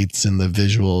lights and the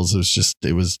visuals,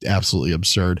 it was absolutely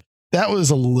absurd. That was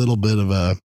a little bit of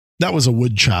that was a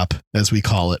wood chop, as we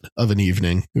call it, of an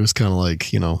evening. It was kind of like,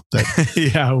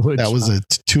 that, that was a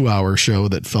 2-hour show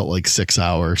that felt like 6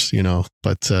 hours,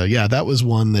 but that was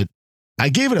one that I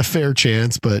gave it a fair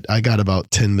chance, but I got about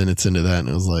 10 minutes into that and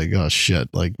it was like, oh shit,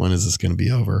 like when is this going to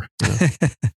be over?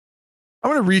 I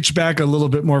want to reach back a little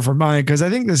bit more for mine, because I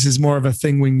think this is more of a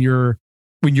thing when you're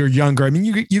younger. I mean,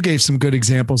 you gave some good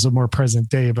examples of more present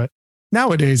day, but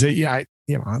nowadays, I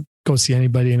go see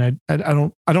anybody, and I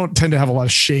don't tend to have a lot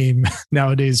of shame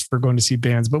nowadays for going to see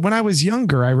bands. But when I was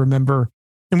younger, I remember,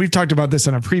 and we've talked about this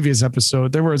in a previous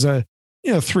episode, there was a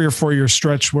 3 or 4 year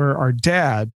stretch where our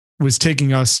dad was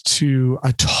taking us to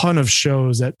a ton of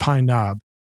shows at Pine Knob,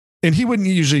 and he wouldn't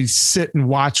usually sit and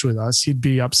watch with us. He'd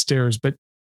be upstairs, but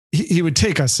he would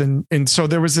take us. And so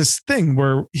there was this thing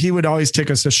where he would always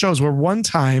take us to shows, where one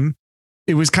time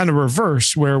it was kind of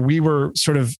reverse, where we were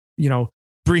sort of,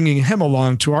 bringing him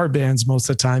along to our bands most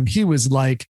of the time. He was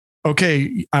like,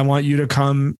 okay, I want you to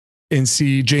come and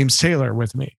see James Taylor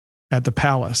with me at the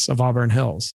Palace of Auburn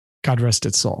Hills. God rest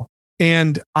its soul.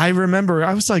 And I remember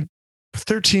I was like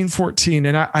 13, 14,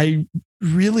 and I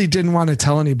really didn't want to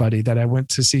tell anybody that I went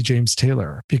to see James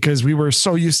Taylor, because we were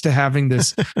so used to having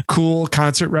this cool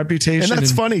concert reputation. And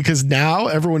that's funny, because now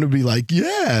everyone would be like,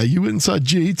 yeah, you went and saw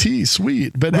JT,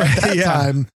 sweet. But at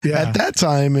that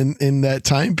time, in that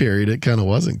time period, it kind of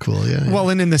wasn't cool. Yeah. Well,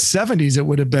 and in the 70s, it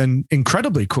would have been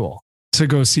incredibly cool to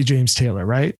go see James Taylor,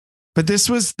 right? But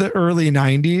this was the early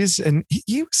 90s, and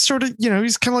he was sort of,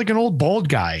 he's kind of like an old bald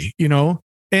guy,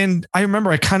 And I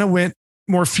remember I kind of went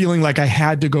more feeling like I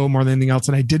had to go more than anything else.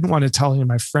 And I didn't want to tell any of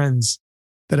my friends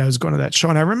that I was going to that show.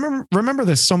 And I remember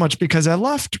this so much because I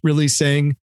left really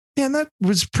saying, man, that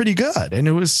was pretty good. And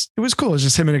it was cool. It was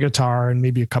just him and a guitar and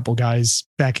maybe a couple guys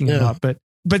backing him up,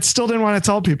 but still didn't want to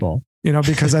tell people,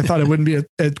 because I thought it wouldn't be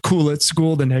cool at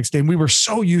school the next day. And we were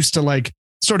so used to like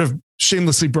sort of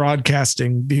shamelessly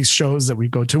broadcasting these shows that we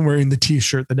go to, wearing the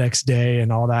t-shirt the next day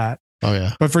and all that. Oh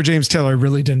yeah. But for James Taylor, I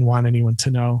really didn't want anyone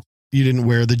to know. You didn't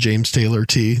wear the James Taylor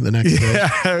tee the next day?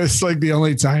 Yeah, it was like the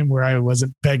only time where I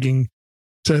wasn't begging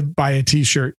to buy a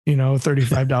t-shirt, a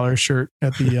 $35 shirt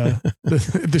at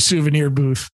the souvenir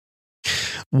booth.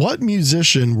 What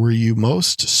musician were you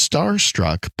most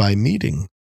starstruck by meeting?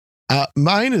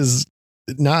 Mine is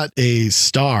not a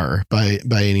star by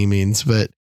any means, but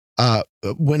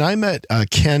when I met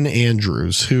Ken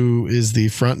Andrews, who is the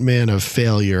frontman of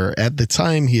Failure, at the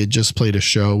time he had just played a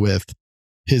show with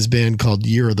his band called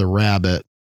Year of the Rabbit.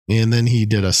 And then he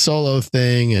did a solo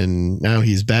thing, and now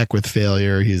he's back with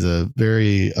Failure. He's a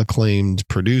very acclaimed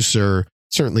producer.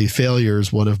 Certainly Failure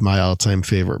is one of my all-time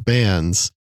favorite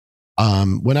bands.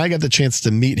 When I got the chance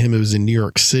to meet him, it was in New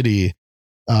York City.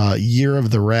 Year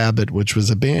of the Rabbit, which was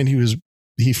a band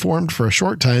he formed for a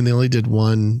short time. They only did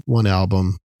one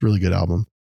album, really good album.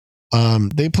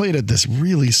 They played at this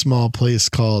really small place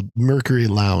called Mercury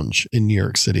Lounge in New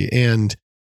York City. And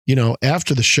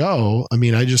after the show,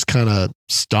 I just kind of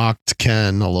stalked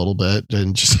Ken a little bit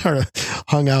and just sort of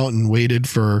hung out and waited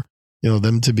for,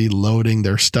 them to be loading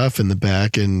their stuff in the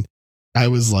back. And I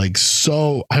was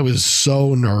so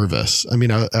nervous.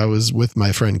 I was with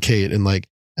my friend Kate,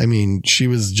 and she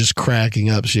was just cracking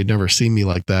up. She had never seen me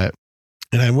like that.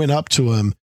 And I went up to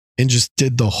him and just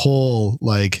did the whole,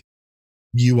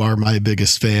 you are my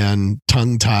biggest fan,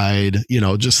 tongue tied,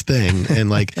 just thing.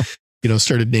 And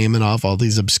started naming off all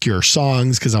these obscure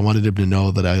songs because I wanted him to know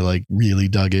that I really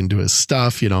dug into his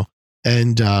stuff,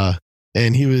 and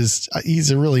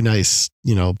he's a really nice,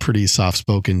 pretty soft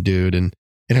spoken dude. And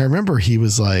I remember he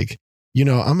was like,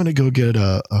 I'm going to go get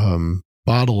a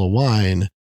bottle of wine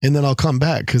and then I'll come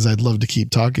back because I'd love to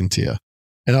keep talking to you.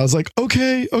 And I was like,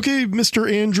 okay,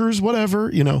 Mr. Andrews,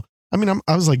 whatever,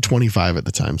 I was 25 at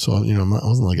the time. So, I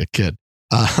wasn't like a kid.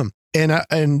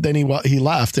 And then he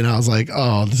left and I was like,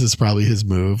 oh, this is probably his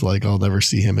move. I'll never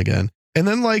see him again. And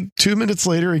then 2 minutes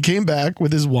later, he came back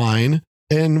with his wine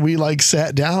and we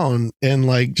sat down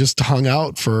and just hung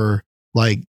out for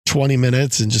 20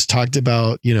 minutes and just talked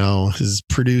about, his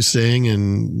producing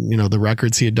and, the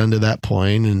records he had done to that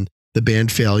point and the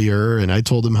band Failure. And I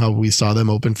told him how we saw them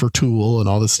open for Tool and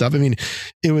all this stuff.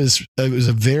 It was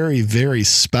a very, very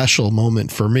special moment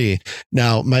for me.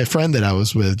 Now, my friend that I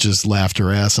was with just laughed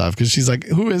her ass off because she's like,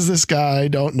 who is this guy? I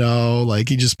don't know.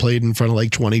 He just played in front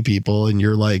of 20 people and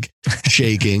you're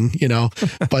shaking,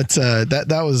 but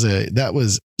that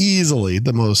was easily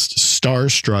the most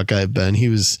starstruck I've been. He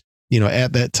was,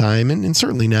 at that time and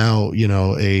certainly now,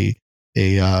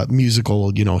 a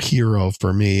musical, hero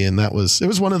for me. And it was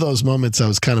one of those moments I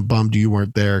was kind of bummed you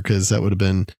weren't there because that would have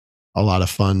been a lot of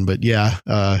fun. But yeah,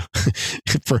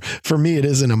 for me, it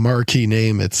isn't a marquee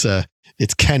name. It's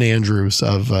Ken Andrews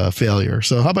of Failure.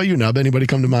 So how about you, Nub? Anybody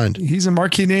come to mind? He's a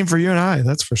marquee name for you and I,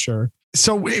 that's for sure.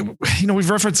 So, we've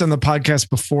referenced on the podcast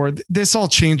before, this all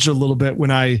changed a little bit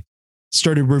when I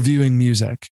started reviewing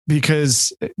music,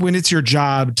 because when it's your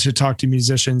job to talk to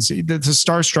musicians, the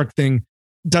starstruck thing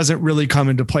doesn't really come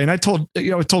into play. And I told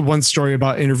one story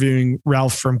about interviewing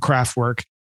Ralph from Kraftwerk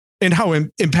and how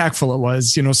impactful it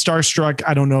was. Starstruck,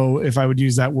 I don't know if I would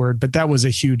use that word, but that was a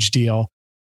huge deal.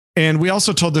 And we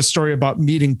also told this story about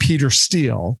meeting Peter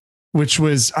Steele, which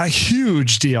was a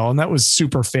huge deal. And that was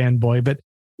super fanboy, but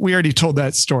we already told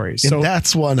that story. So and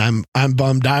that's one I'm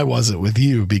bummed I wasn't with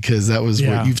you, because that was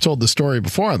what you've told the story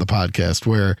before on the podcast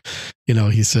where,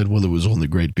 he said, well, it was only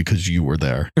great because you were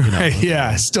there. Right,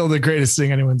 yeah. Still the greatest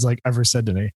thing anyone's ever said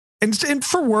to me. And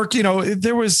for work,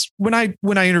 there was when I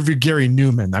interviewed Gary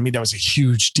Newman, that was a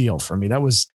huge deal for me. It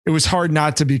was hard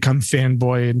not to become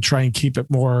fanboy and try and keep it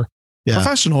more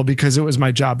professional because it was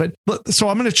my job. But so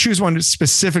I'm going to choose one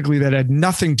specifically that had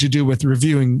nothing to do with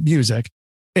reviewing music.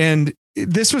 And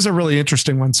this was a really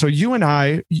interesting one. So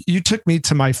you took me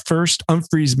to my first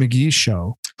Umphrey's McGee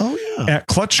show. Oh yeah. At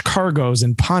Clutch Cargo's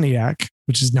in Pontiac,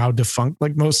 which is now defunct,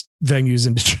 like most venues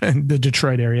in the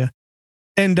Detroit area.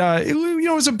 And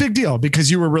it was a big deal because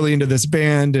you were really into this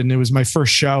band and it was my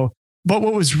first show. But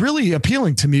what was really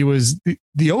appealing to me was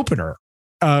the opener,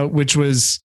 which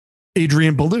was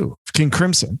Adrian Belew, King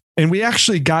Crimson. And we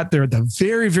actually got there at the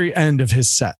very, very end of his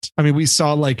set.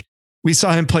 We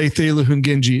saw him play Thela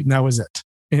Hunginji, and that was it.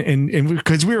 And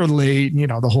because we were late,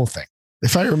 the whole thing.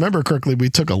 If I remember correctly,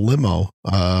 we took a limo.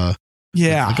 A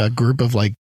group of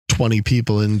 20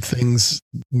 people and things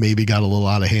maybe got a little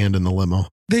out of hand in the limo.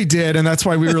 They did. And that's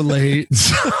why we were late.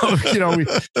 So,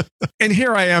 and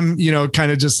here I am,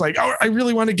 kind of just like, oh, I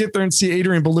really want to get there and see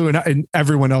Adrian Belew. And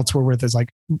everyone else we're with is like,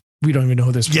 we don't even know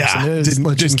who this person is.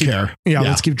 Didn't care.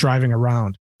 Let's keep driving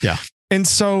around. Yeah. And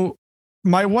so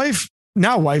my wife,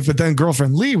 but then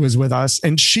girlfriend Lee was with us,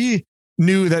 and she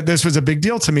knew that this was a big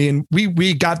deal to me. And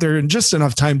we got there in just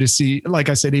enough time to see, like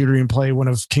I said, Adrian play one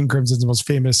of King Crimson's most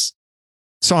famous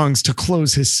songs to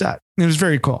close his set. It was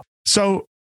very cool. So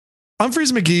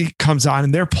Umphrey's McGee comes on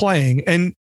and they're playing,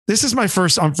 and this is my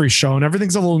first Umphrey show and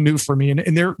everything's a little new for me.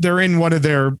 And they're in one of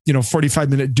their,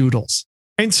 45-minute doodles.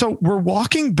 And so we're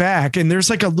walking back and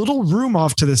there's like a little room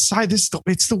off to the side. It's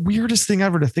the weirdest thing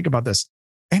ever to think about this.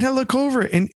 And I look over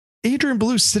and Adrian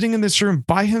Belew sitting in this room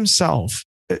by himself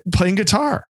playing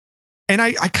guitar. And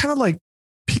I kind of like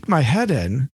peek my head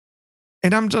in,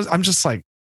 and I'm just like,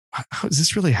 how is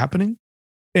this really happening?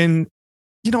 And,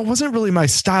 it wasn't really my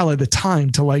style at the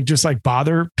time to like, just like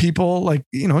bother people. Like,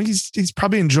 he's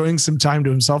probably enjoying some time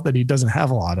to himself that he doesn't have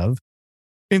a lot of.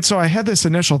 And so I had this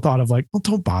initial thought of like, well,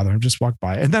 don't bother him, just walk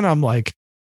by. And then I'm like,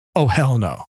 oh, hell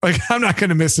no. Like, I'm not going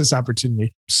to miss this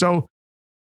opportunity. So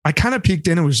I kind of peeked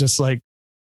in and was just like,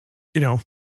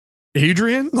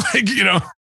 Adrian, like,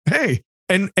 hey,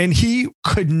 and he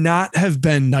could not have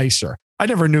been nicer. I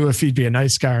never knew if he'd be a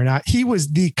nice guy or not. He was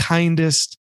the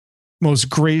kindest, most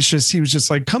gracious. He was just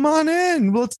like, come on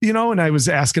in. Well, and I was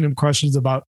asking him questions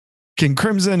about King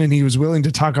Crimson, and he was willing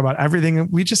to talk about everything.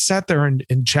 And we just sat there and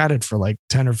chatted for like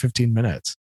 10 or 15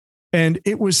 minutes. And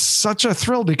it was such a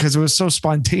thrill because it was so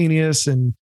spontaneous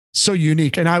and so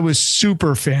unique. And I was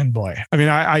super fanboy. I mean,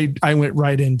 I went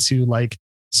right into like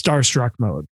starstruck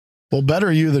mode. Well,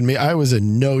 better you than me. I was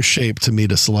in no shape to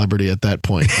meet a celebrity at that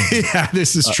point. Yeah,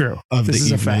 this is true. This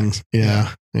is evening. A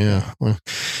fact. Yeah.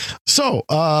 So,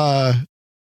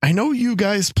 I know you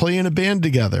guys play in a band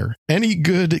together. Any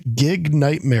good gig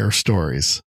nightmare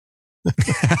stories?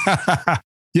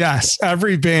 Yes,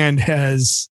 every band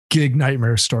has gig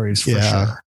nightmare stories for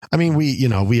sure. I mean, we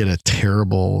had a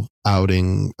terrible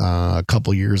outing a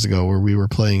couple years ago where we were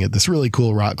playing at this really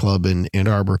cool rock club in Ann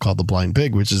Arbor called the Blind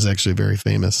Pig, which is actually very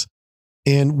famous.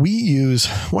 And we use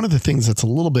one of the things that's a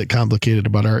little bit complicated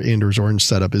about our Anders Orange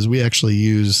setup is we actually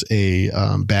use a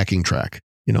backing track,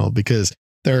 because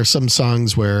there are some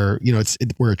songs where,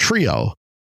 we're a trio,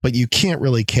 but you can't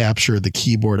really capture the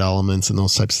keyboard elements and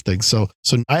those types of things. So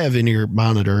I have in-ear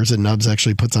monitors and Nubs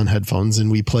actually puts on headphones and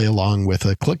we play along with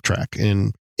a click track.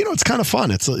 And, it's kind of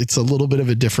fun. It's a little bit of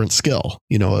a different skill,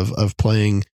 of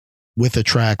playing with a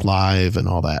track live and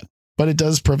all that. But it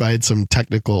does provide some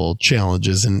technical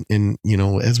challenges. And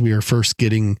as we are first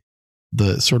getting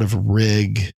the sort of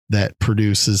rig that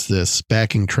produces this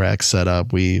backing track set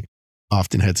up, we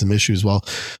often had some issues. Well,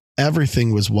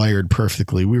 everything was wired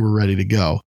perfectly. We were ready to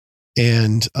go.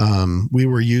 And we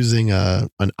were using an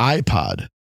iPod,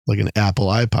 like an Apple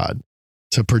iPod,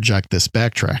 to project this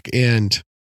backtrack. And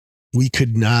we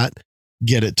could not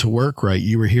get it to work right.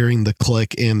 You were hearing the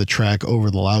click and the track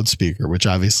over the loudspeaker, which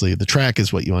obviously the track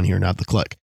is what you want to hear, not the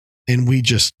click. And we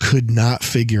just could not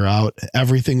figure out.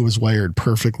 Everything was wired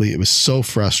perfectly. It was so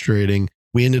frustrating.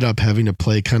 We ended up having to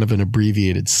play kind of an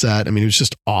abbreviated set. I mean, it was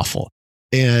just awful.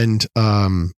 And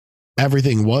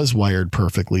everything was wired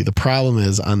perfectly. The problem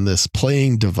is on this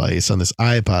playing device, on this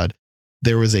iPod,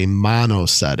 there was a mono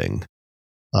setting.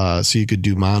 So you could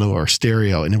do mono or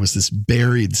stereo, and it was this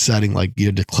buried setting. Like you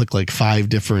had to click like 5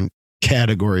 different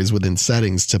categories within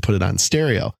settings to put it on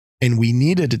stereo. And we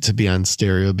needed it to be on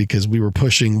stereo because we were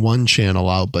pushing one channel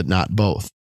out, but not both.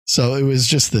 So it was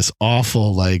just this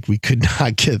awful, like we could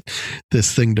not get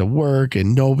this thing to work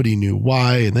and nobody knew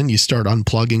why. And then you start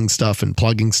unplugging stuff and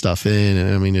plugging stuff in.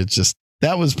 And I mean,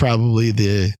 that was probably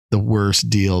the worst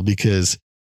deal because,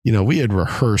 we had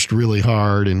rehearsed really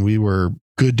hard and we were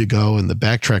good to go and the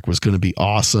backtrack was going to be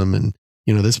awesome. And,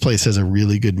 this place has a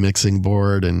really good mixing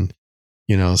board and,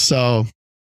 so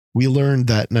we learned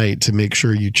that night to make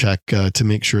sure you check to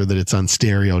make sure that it's on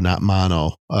stereo, not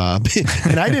mono. And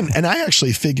I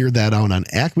actually figured that out on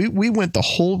act. We went the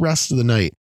whole rest of the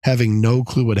night having no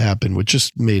clue what happened, which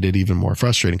just made it even more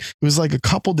frustrating. It was like a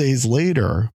couple days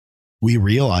later, we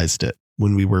realized it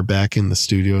when we were back in the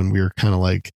studio and we were kind of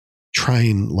like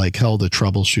trying like hell to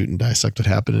troubleshoot and dissect what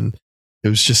happened. And it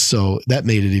was just that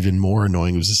made it even more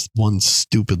annoying. It was this one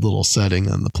stupid little setting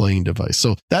on the playing device.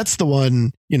 So that's the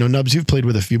one, Nubs, you've played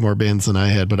with a few more bands than I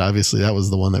had, but obviously that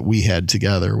was the one that we had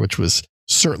together, which was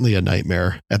certainly a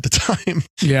nightmare at the time.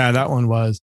 Yeah, that one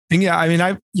was. And yeah, I mean,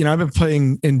 I've been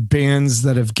playing in bands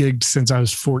that have gigged since I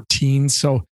was 14.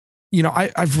 So,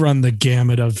 I've run the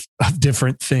gamut of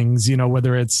different things,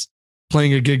 whether it's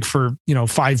playing a gig for,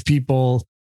 5 people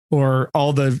or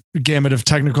all the gamut of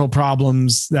technical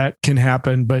problems that can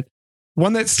happen. But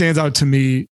one that stands out to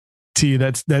me, T,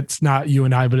 that's not you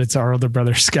and I, but it's our older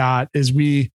brother, Scott, is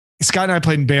Scott and I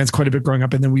played in bands quite a bit growing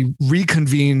up. And then we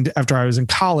reconvened after I was in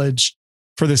college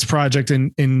for this project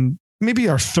in maybe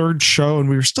our third show. And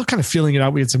we were still kind of feeling it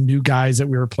out. We had some new guys that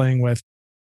we were playing with,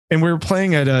 and we were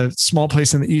playing at a small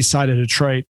place on the east side of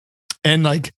Detroit. And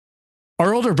like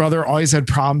our older brother always had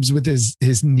problems with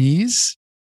his knees.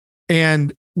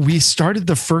 And we started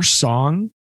the first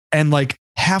song, and like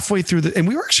halfway through and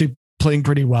we were actually playing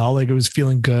pretty well. Like it was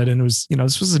feeling good. And it was,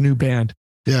 this was a new band.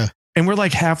 Yeah. And we're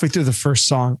like halfway through the first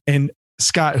song, and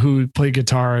Scott, who played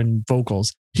guitar and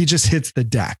vocals, he just hits the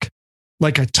deck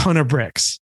like a ton of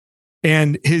bricks,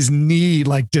 and his knee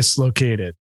like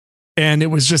dislocated. And it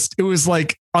was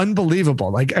like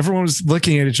unbelievable. Like everyone was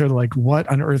looking at each other like, what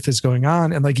on earth is going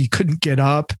on? And like, he couldn't get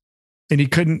up and he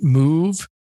couldn't move.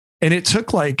 And it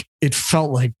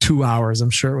felt like 2 hours. I'm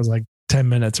sure it was like 10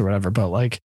 minutes or whatever, but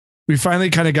like we finally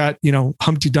kind of got,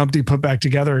 Humpty Dumpty put back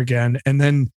together again. And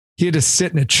then he had to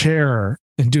sit in a chair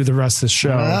and do the rest of the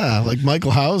show. Yeah, like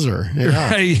Michael Hauser.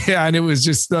 Yeah. Right, yeah. And it was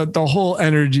just the whole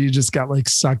energy just got like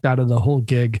sucked out of the whole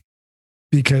gig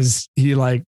because he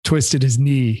like twisted his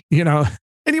knee, and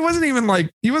he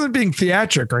wasn't being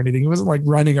theatric or anything. He wasn't like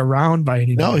running around by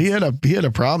anything. No, he had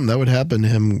a problem that would happen to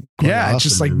him. Yeah. It's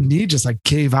just like knee just like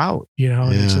gave out,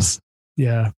 and it just,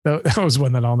 that was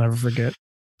one that I'll never forget.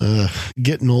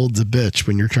 Getting old's a bitch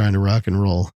when you're trying to rock and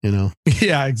roll,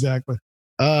 Yeah, exactly.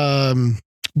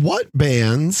 What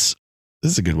bands,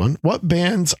 this is a good one. What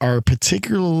bands are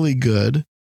particularly good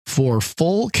for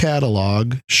full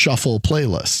catalog shuffle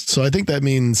playlists? So I think that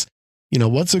means,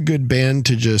 what's a good band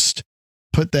to just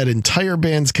put that entire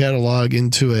band's catalog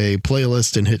into a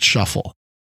playlist and hit shuffle?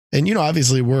 And,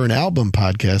 obviously we're an album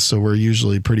podcast, so we're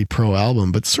usually pretty pro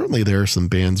album, but certainly there are some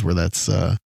bands where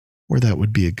where that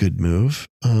would be a good move.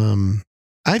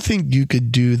 I think you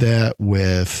could do that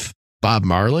with Bob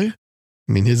Marley.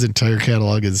 I mean, his entire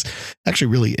catalog is actually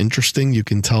really interesting. You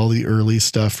can tell the early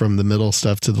stuff from the middle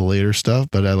stuff to the later stuff,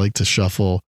 but I like to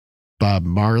shuffle Bob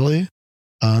Marley.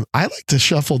 I like to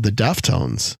shuffle the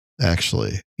Deftones,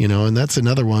 actually, and that's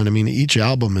another one. I mean, each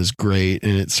album is great,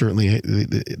 and it certainly,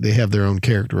 they have their own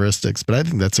characteristics, but I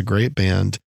think that's a great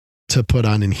band to put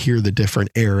on and hear the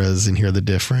different eras and hear the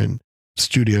different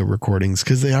studio recordings,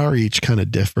 because they are each kind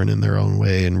of different in their own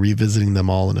way, and revisiting them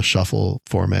all in a shuffle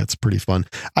format's pretty fun.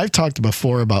 I've talked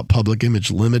before about Public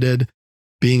Image Limited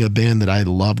being a band that I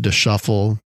love to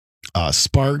shuffle.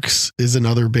 Sparks is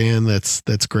another band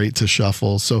that's great to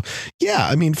shuffle. So yeah,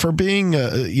 I mean, for being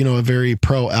a very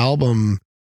pro album,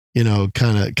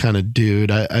 kind of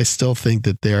dude, I still think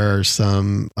that there are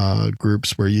some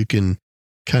groups where you can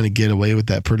kind of get away with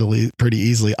that pretty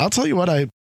easily. I'll tell you what, I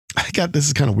got, this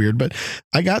is kind of weird, but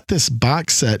I got this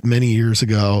box set many years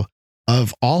ago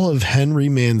of all of Henry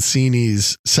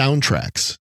Mancini's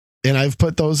soundtracks. And I've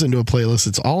put those into a playlist.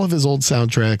 It's all of his old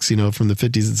soundtracks, from the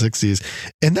 50s and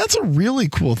 60s. And that's a really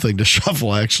cool thing to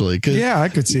shuffle, actually. Yeah, I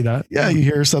could see that. Yeah, you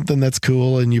hear something that's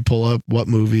cool and you pull up what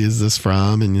movie is this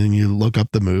from, and then you look up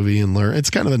the movie and learn.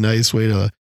 It's kind of a nice way to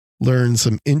learn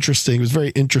some interesting, it was very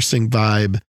interesting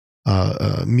vibe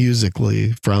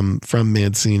musically from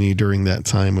Mancini during that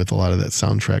time with a lot of that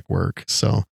soundtrack work.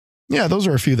 So yeah, those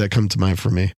are a few that come to mind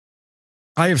for me.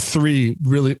 I have 3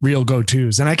 really real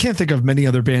go-tos, and I can't think of many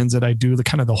other bands that I do the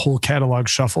kind of the whole catalog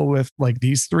shuffle with like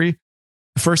these 3.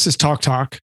 The first is Talk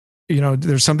Talk.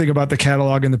 There's something about the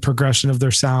catalog and the progression of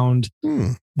their sound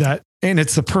and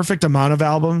it's the perfect amount of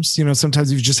albums.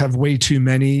 Sometimes you just have way too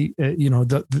many,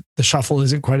 the shuffle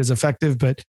isn't quite as effective,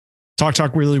 but Talk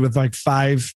Talk really with like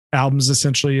 5 albums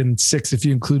essentially, and 6 if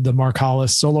you include the Mark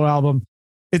Hollis solo album.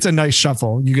 It's a nice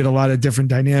shuffle. You get a lot of different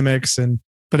dynamics,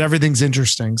 but everything's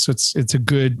interesting. So it's a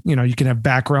good, you can have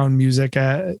background music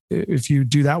if you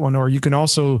do that one, or you can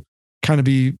also kind of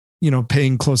be,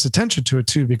 paying close attention to it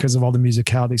too, because of all the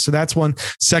musicality. So that's one.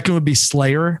 Second would be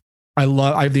Slayer. I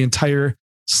have the entire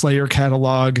Slayer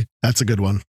catalog. That's a good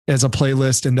one as a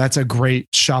playlist. And that's a great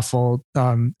shuffle.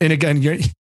 And again,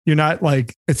 you're not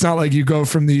like, it's not like you go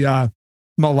from the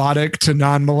melodic to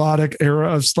non-melodic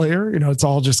era of Slayer. It's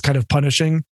all just kind of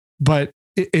punishing, but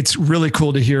it's really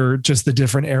cool to hear just the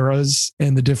different eras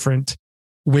and the different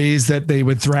ways that they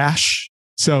would thrash.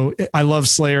 So I love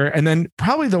Slayer. And then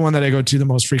probably the one that I go to the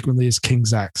most frequently is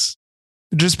King's X,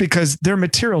 just because their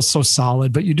material's so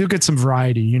solid, but you do get some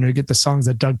variety. You get the songs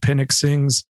that Doug Pinnick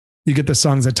sings. You get the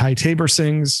songs that Ty Tabor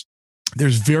sings.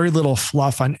 There's very little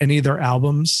fluff on any of their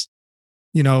albums.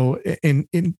 And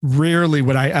rarely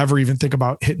would I ever even think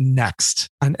about hitting next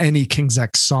on any King's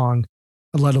X song.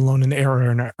 let alone an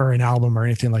era or an album or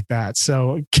anything like that.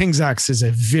 So King's X is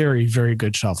a very, very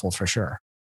good shuffle for sure.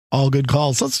 All good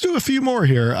calls. Let's do a few more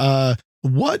here.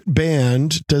 What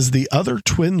band does the other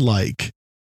twin like?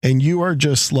 And you are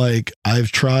just like,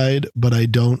 I've tried, but I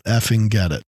don't effing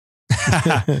get it.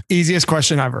 Easiest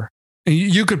question ever.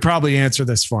 You could probably answer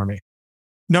this for me.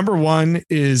 Number one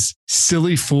is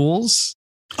Silly Fools.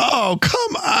 Oh,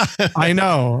 come on. I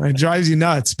know it drives you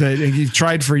nuts, but you've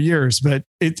tried for years, but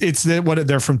it's what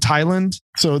they're from Thailand.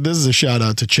 So this is a shout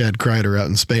out to Chad Kreider out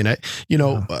in Spain.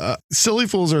 Silly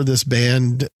Fools are this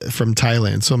band from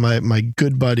Thailand. So my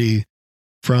good buddy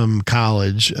from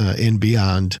college and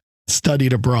beyond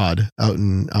studied abroad out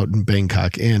in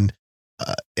Bangkok and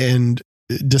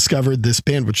discovered this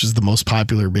band, which is the most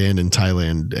popular band in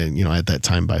Thailand. And, at that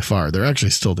time by far, they're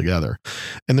actually still together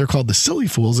and they're called the Silly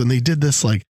Fools. And they did this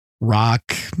like rock,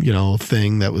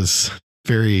 thing that was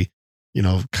very,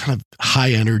 kind of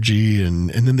high energy. And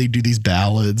then they do these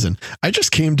ballads. And I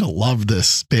just came to love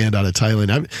this band out of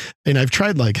Thailand. I've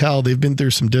tried like hell. They've been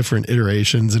through some different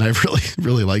iterations and I've really,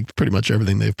 really liked pretty much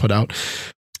everything they've put out.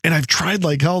 And I've tried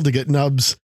like hell to get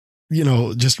Nubs,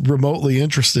 just remotely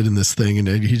interested in this thing. And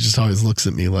he just always looks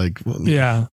at me like, well,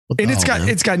 yeah. And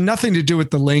it's got nothing to do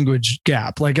with the language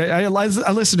gap. Like I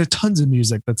listen to tons of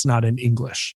music that's not in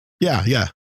English. Yeah. Yeah.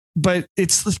 But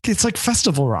it's like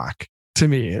festival rock to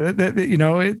me.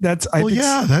 That's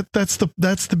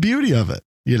the beauty of it.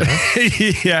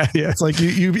 Yeah. It's like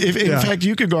in fact,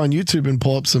 you could go on YouTube and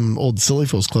pull up some old Silly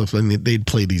Fools clips and they'd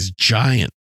play these giant,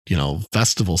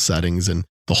 festival settings and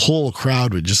the whole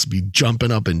crowd would just be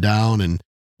jumping up and down and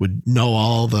would know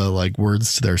all the like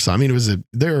words to their song. I mean,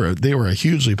 they were a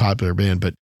hugely popular band,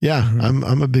 but yeah, mm-hmm.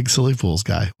 I'm a big Silly Fools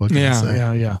guy. What can I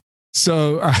say? Yeah.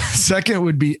 So second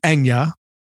would be Enya.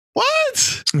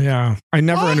 What? Yeah. I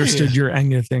never understood your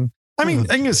Enya thing. I mean,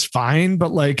 Enya's fine,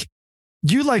 but like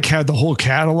you like had the whole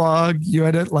catalog. You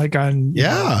had it like on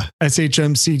SHM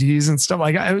CDs and stuff.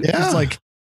 Like it was like,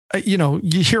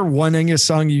 you hear one Enya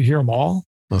song, you hear them all.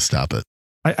 Well, stop it.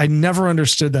 I never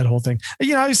understood that whole thing.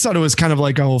 I always thought it was kind of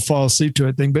like a whole fall asleep to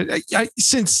it thing. But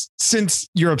since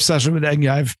your obsession with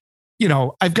Enya,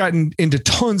 I've gotten into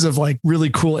tons of like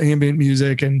really cool ambient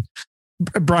music and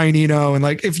Brian Eno. And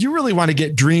like, if you really want to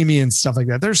get dreamy and stuff like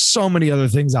that, there's so many other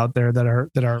things out there that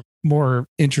are more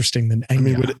interesting than Enya. I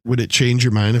mean, would it change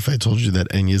your mind if I told you that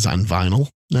Enya's on vinyl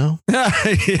now?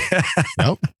 Yeah.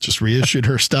 Nope. Just reissued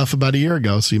her stuff about a year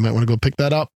ago. So you might want to go pick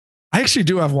that up. I actually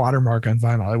do have Watermark on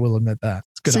vinyl. I will admit that.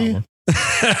 It's a good album.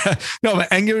 No, but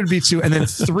Enya would be 2. And then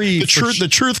 3. The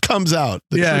truth comes out.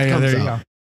 There you go.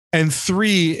 And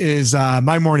 3 is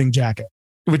My Morning Jacket,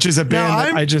 which is a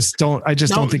band that I just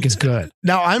don't think is good.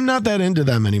 Now I'm not that into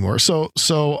them anymore. So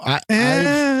I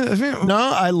love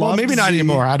well, maybe not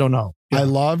anymore. I don't know. Yeah. I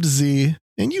loved Z.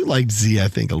 And you liked Z, I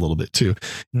think, a little bit too.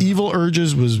 Evil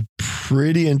Urges was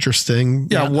pretty interesting.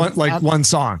 Yeah, one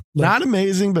song. Not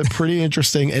amazing, but pretty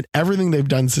interesting. And everything they've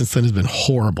done since then has been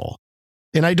horrible.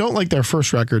 And I don't like their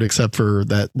first record, except for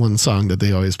that one song that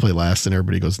they always play last and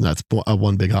everybody goes nuts,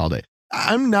 One Big Holiday.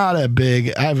 I'm not a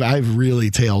big, I've really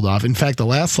tailed off. In fact, the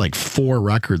last like 4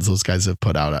 records those guys have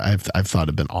put out, I've thought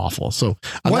have been awful. So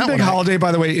One Big Holiday,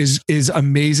 by the way, is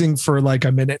amazing for like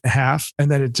a minute and a half.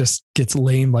 And then it just gets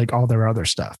lame like all their other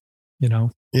stuff, Yeah.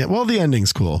 Well, the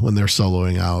ending's cool when they're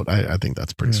soloing out. I think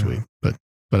that's pretty sweet. But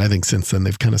I think since then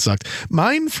they've kind of sucked.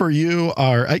 Mine for you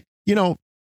are,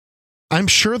 I'm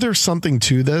sure there's something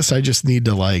to this. I just need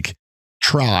to like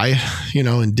try,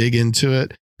 and dig into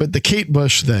it. But the Kate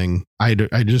Bush thing, I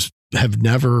just have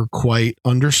never quite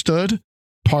understood.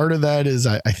 Part of that is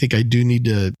I think I do need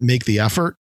to make the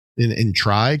effort and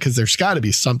try, because there's got to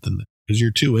be something, because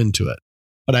you're too into it.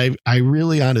 But I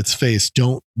really, on its face,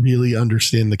 don't really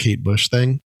understand the Kate Bush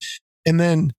thing. And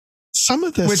then some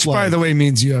of this, which by the way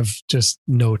means you have just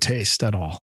no taste at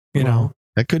all.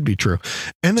 That could be true.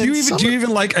 And then do you even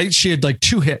like? She had like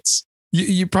 2 hits.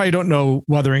 You probably don't know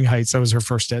Wuthering Heights. That was her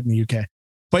first hit in the UK.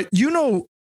 But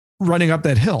Running Up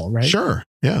That Hill, right? Sure.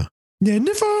 Yeah. Yeah. And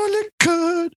if only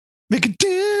could make a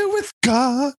deal with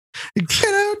God and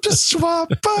get out to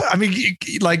swap. I mean,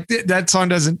 like that song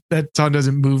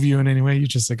doesn't move you in any way. You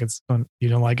just think it's fun. You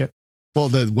don't like it. Well,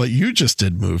 what you just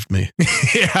did moved me.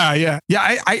 Yeah.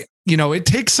 I it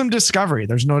takes some discovery.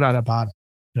 There's no doubt about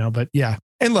it. But yeah.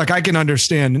 And look, I can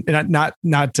understand not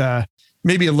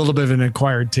maybe a little bit of an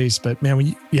acquired taste, but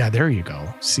man, there you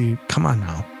go. See, come on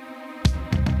now.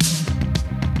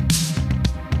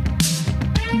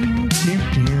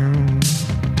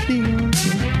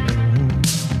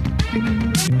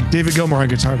 David Gilmour on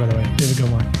guitar, by the way. David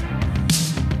Gilmour.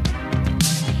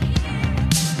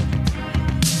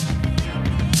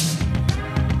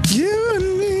 You and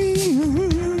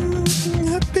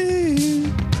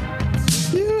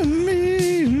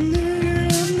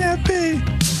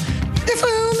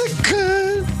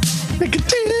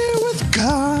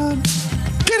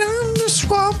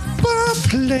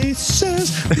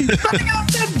places, be running up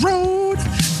that road,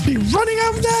 be running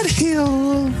up that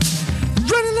hill,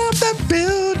 running up that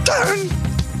building.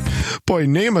 Boy,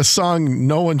 name a song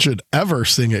no one should ever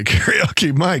sing at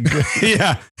karaoke. My goodness.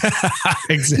 Yeah,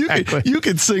 exactly. You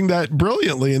could sing that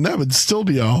brilliantly, and that would still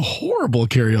be a horrible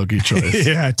karaoke choice.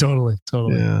 Yeah, totally.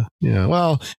 Yeah.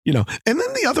 Well, and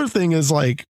then the other thing is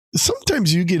like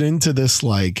sometimes you get into this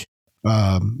like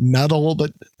metal,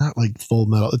 but not like full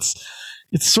metal.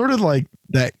 It's sort of like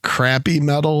that crappy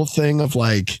metal thing of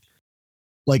like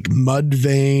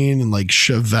Mudvayne and like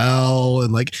Chevelle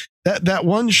and like that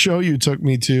one show you took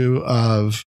me to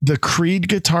of the Creed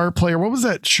guitar player. What was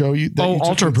that show you?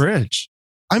 Alter Bridge.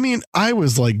 I mean, I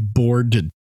was like bored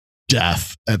to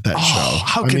death at that show.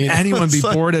 How can anyone be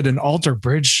bored at an Alter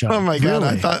Bridge show? Oh my God.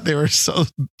 I thought they were so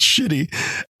shitty.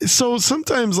 So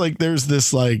sometimes like there's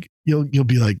this like, you'll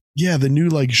be like, yeah, the new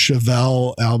like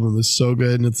Chevelle album is so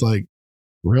good. And it's like,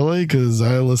 really? Cause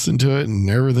I listened to it and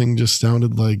everything just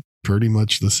sounded like pretty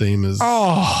much the same as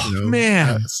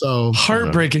man, so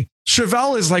heartbreaking.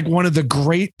 Chevelle is like one of the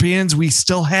great bands we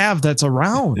still have that's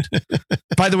around.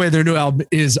 By the way, their new album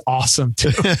is awesome too.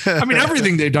 I mean,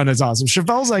 everything they've done is awesome.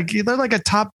 Chevelle's like, they're like a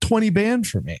top 20 band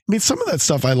for me. I mean, some of that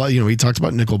stuff I like, we talked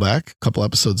about Nickelback a couple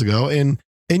episodes ago and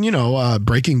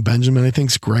Breaking Benjamin, I think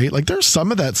is great. Like there's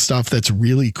some of that stuff that's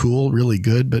really cool, really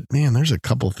good, but man, there's a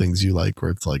couple things you like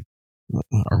where it's like,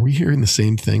 are we hearing the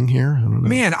same thing here? I don't know.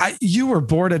 Man, you were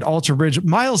bored at Alter Bridge.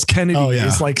 Miles Kennedy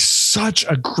is like such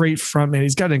a great frontman.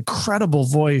 He's got an incredible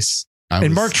voice.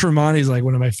 And Mark Tremonti is like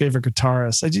one of my favorite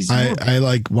guitarists. I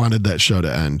like wanted that show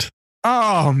to end.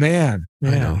 Oh man.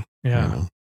 I know.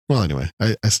 Well, anyway,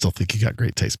 I still think you got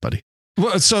great taste, buddy.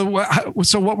 Well, so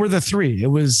what were the three? It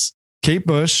was Kate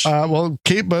Bush.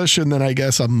 Kate Bush, and then I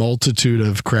guess a multitude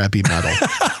of crappy metal.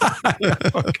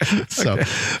 Okay.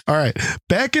 All right.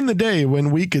 Back in the day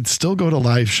when we could still go to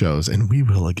live shows, and we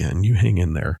will again, you hang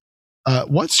in there.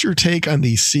 What's your take on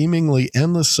the seemingly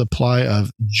endless supply of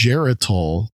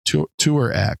Geritol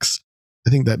Tour acts?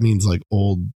 I think that means like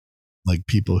old, like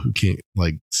people who can't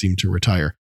like seem to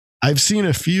retire. I've seen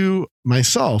a few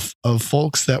myself of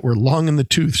folks that were long in the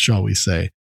tooth, shall we say.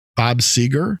 Bob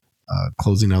Seger,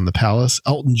 closing on the Palace.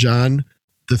 Elton John,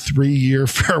 the 3-year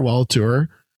farewell tour.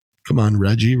 Come on,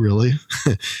 Reggie, really?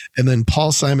 And then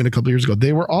Paul Simon a couple years ago.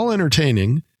 They were all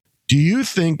entertaining. Do you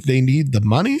think they need the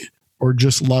money or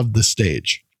just love the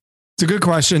stage? It's a good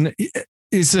question.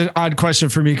 It's an odd question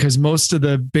for me because most of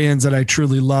the bands that I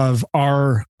truly love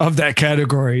are of that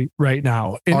category right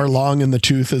now. Are long in the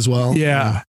tooth as well?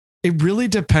 Yeah. It really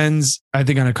depends, I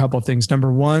think, on a couple of things.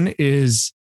 Number one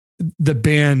is the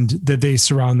band that they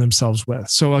surround themselves with.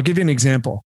 So I'll give you an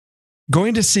example.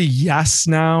 Going to see Yes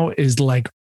now is like,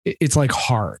 it's like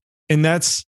hard. And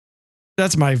that's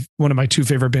one of my two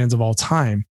favorite bands of all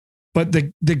time. But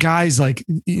the guys like,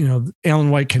 Alan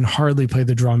White can hardly play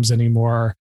the drums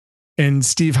anymore. And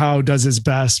Steve Howe does his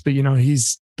best, but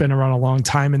he's been around a long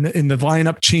time and the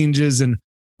lineup changes and,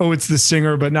 it's the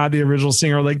singer, but not the original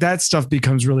singer. Like that stuff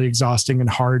becomes really exhausting and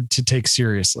hard to take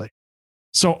seriously.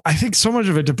 So I think so much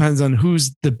of it depends on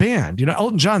who's the band.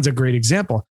 Elton John's a great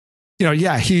example.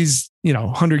 He's,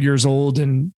 100 years old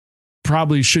and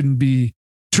probably shouldn't be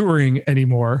touring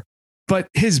anymore, but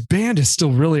his band is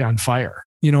still really on fire,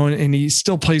 and he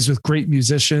still plays with great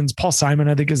musicians. Paul Simon,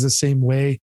 I think, is the same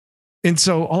way. And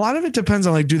so a lot of it depends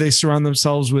on like, do they surround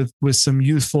themselves with some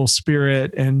youthful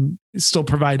spirit and still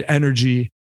provide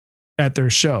energy at their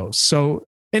shows? So,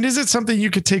 and is it something you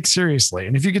could take seriously?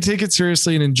 And if you could take it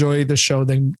seriously and enjoy the show,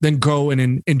 then go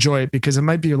and enjoy it because it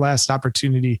might be your last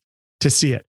opportunity to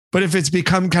see it. But if it's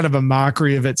become kind of a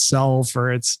mockery of itself,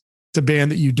 or it's a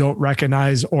band that you don't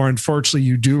recognize, or unfortunately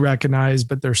you do recognize,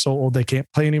 but they're so old they can't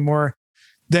play anymore,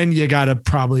 then you got to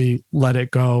probably let it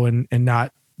go and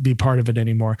not be part of it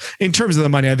anymore. In terms of the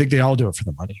money, I think they all do it for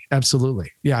the money.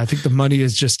 Absolutely. Yeah. I think the money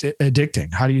is just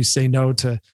addicting. How do you say no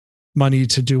to money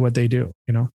to do what they do?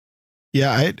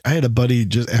 Yeah. I had a buddy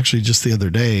just the other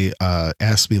day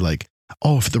asked me like,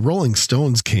 if the Rolling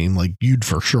Stones came, like you'd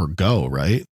for sure go,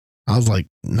 right? I was like,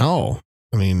 no.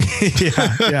 I mean,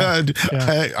 yeah.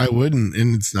 I wouldn't.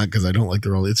 And it's not because I don't like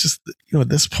the Rolling. It's just, at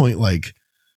this point, like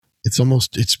it's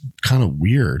kind of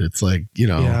weird. It's like,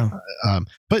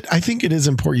 but I think it is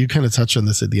important. You kind of touched on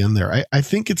this at the end there. I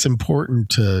think it's important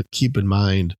to keep in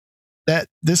mind that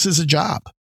this is a job,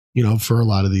 for a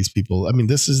lot of these people. I mean,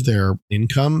 this is their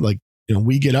income. Like,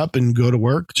 we get up and go to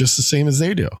work just the same as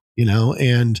they do,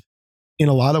 and in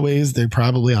a lot of ways, they're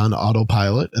probably on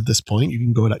autopilot at this point.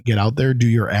 You can get out there, do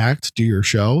your act, do your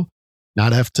show,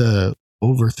 not have to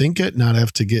overthink it, not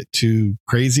have to get too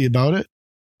crazy about it.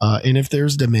 And if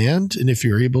there's demand and if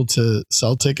you're able to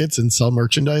sell tickets and sell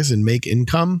merchandise and make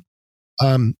income,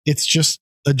 it's just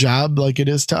a job like it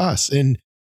is to us. And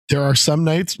there are some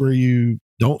nights where you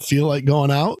don't feel like going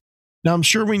out. Now, I'm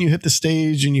sure when you hit the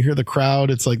stage and you hear the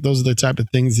crowd, it's like those are the type of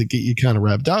things that get you kind of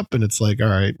revved up. And it's like, all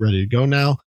right, ready to go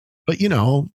now. But, you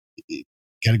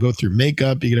got to go through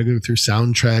makeup. You got to go through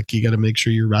soundtrack. You got to make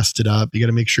sure you're rested up. You got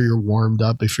to make sure you're warmed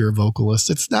up if you're a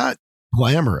vocalist. It's not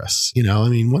glamorous.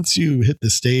 Once you hit the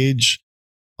stage,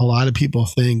 a lot of people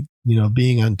think,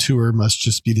 being on tour must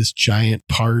just be this giant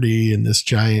party and this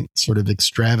giant sort of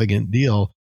extravagant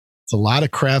deal. It's a lot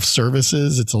of craft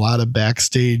services. It's a lot of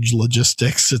backstage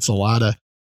logistics. It's a lot of,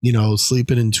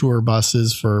 sleeping in tour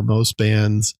buses for most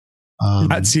bands.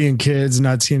 Not seeing kids,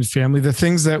 not seeing family, the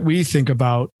things that we think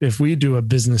about if we do a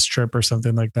business trip or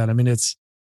something like that. I mean,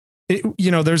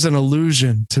 there's an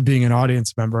illusion to being an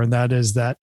audience member, and that is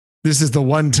that this is the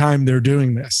one time they're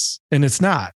doing this. And it's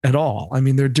not at all. I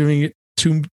mean, they're doing it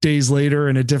 2 days later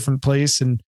in a different place,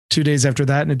 and 2 days after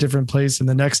that in a different place, and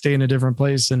the next day in a different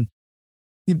place. And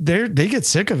they get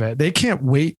sick of it. They can't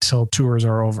wait till tours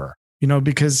are over,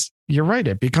 because you're right.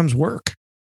 It becomes work.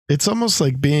 It's almost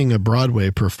like being a Broadway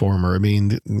performer. I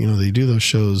mean, they do those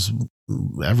shows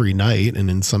every night and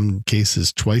in some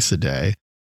cases twice a day.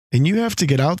 And you have to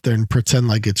get out there and pretend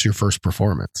like it's your first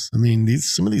performance. I mean,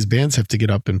 some of these bands have to get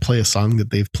up and play a song that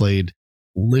they've played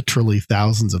literally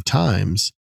thousands of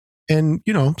times and,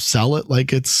 sell it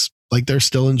like it's like they're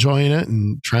still enjoying it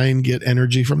and try and get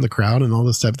energy from the crowd and all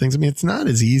those type of things. I mean, it's not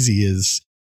as easy as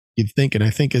you'd think. And I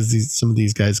think as some of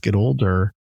these guys get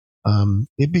older,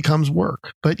 it becomes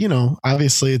work. But,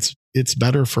 obviously it's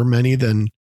better for many than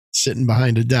sitting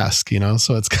behind a desk,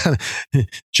 so it's kind of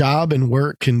job and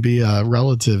work can be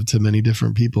relative to many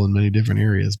different people in many different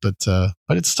areas, but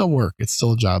it's still work. It's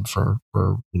still a job for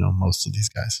most of these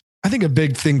guys. I think a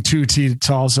big thing too,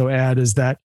 to also add is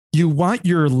that you want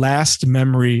your last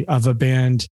memory of a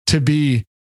band to be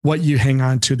what you hang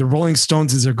on to. The Rolling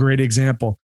Stones is a great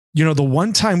example. The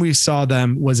one time we saw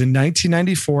them was in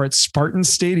 1994 at Spartan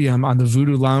Stadium on the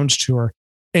Voodoo Lounge tour.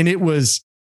 And it was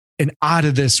an out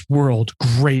of this world,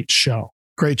 great show.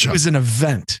 Great show. It was an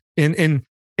event. In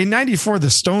 94, the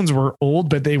Stones were old,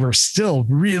 but they were still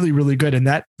really, really good. And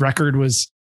that record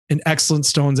was an excellent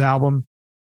Stones album.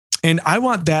 And I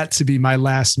want that to be my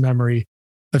last memory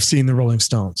of seeing the Rolling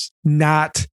Stones,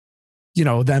 not,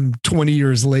 them 20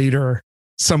 years later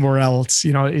somewhere else,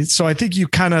 So I think you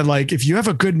kind of like, if you have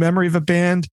a good memory of a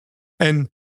band and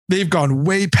they've gone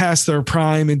way past their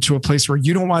prime into a place where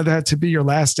you don't want that to be your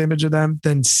last image of them,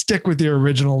 then stick with your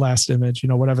original last image,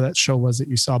 whatever that show was that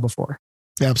you saw before.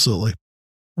 Absolutely.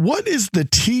 What is the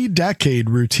T-Decade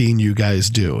routine you guys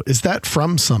do? Is that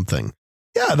from something?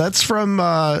 Yeah, that's from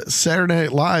Saturday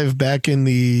Night Live back in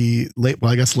the late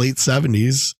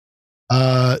 70s.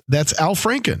 That's Al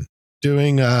Franken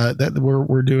doing that.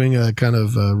 We're doing a kind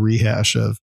of a rehash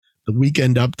of the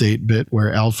Weekend Update bit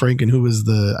where Al Franken, who was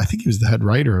I think he was the head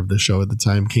writer of the show at the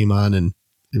time, came on, and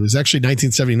it was actually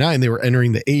 1979. They were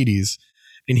entering the 80s.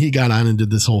 And he got on and did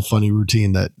this whole funny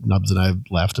routine that Nubs and I have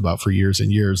laughed about for years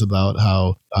and years about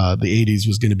how the 80s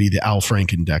was going to be the Al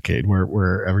Franken decade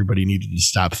where everybody needed to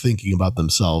stop thinking about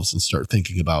themselves and start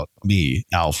thinking about me,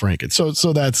 Al Franken.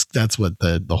 So that's what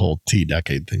the whole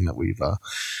T-Decade thing that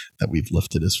we've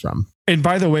lifted is from. And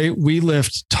by the way, we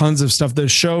lift tons of stuff. The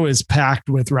show is packed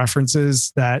with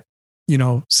references that,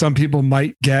 some people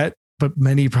might get, but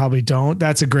many probably don't.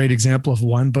 That's a great example of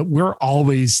one, but we're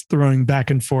always throwing back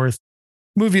and forth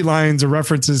movie lines or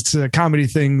references to comedy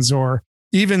things, or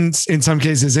even in some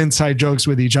cases inside jokes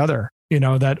with each other,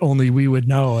 that only we would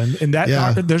know. And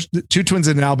that there's Two Twins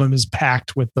in an Album is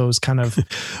packed with those kind of.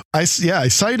 I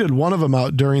cited one of them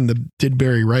out during the Did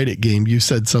Barry Write It game. You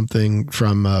said something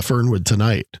from Fernwood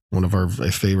Tonight, one of our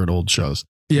favorite old shows.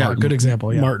 Yeah, good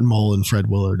example. Yeah. Martin Mull and Fred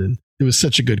Willard. And it was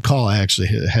such a good call. I actually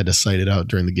had to cite it out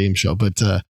during the game show, but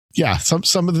yeah,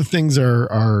 some of the things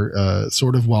are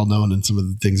sort of well known, and some of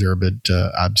the things are a bit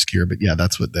obscure. But yeah,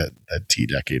 that's what that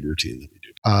T-Decade routine that we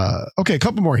do. Okay, a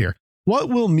couple more here. What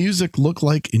will music look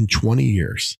like in 20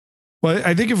 years? Well,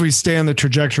 I think if we stay on the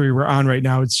trajectory we're on right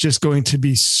now, it's just going to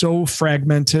be so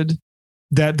fragmented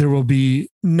that there will be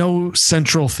no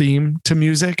central theme to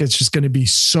music. It's just going to be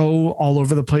so all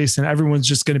over the place, and everyone's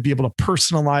just going to be able to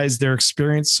personalize their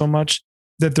experience so much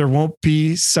that there won't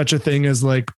be such a thing as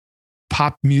like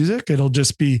pop music. It'll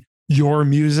just be your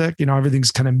music.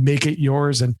 Everything's kind of make it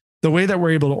yours. And the way that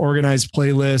we're able to organize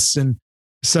playlists and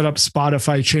set up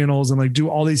Spotify channels and like do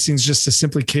all these things just to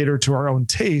simply cater to our own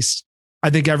taste, I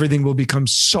think everything will become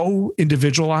so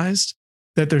individualized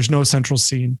that there's no central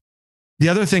scene. The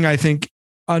other thing I think,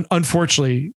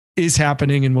 unfortunately, is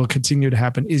happening and will continue to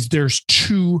happen is there's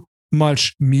too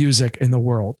much music in the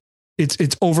world. It's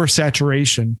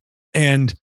oversaturation.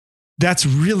 And that's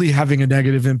really having a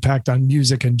negative impact on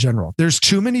music in general. There's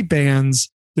too many bands.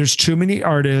 There's too many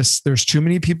artists. There's too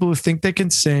many people who think they can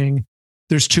sing.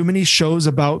 There's too many shows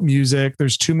about music.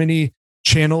 There's too many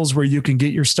channels where you can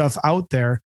get your stuff out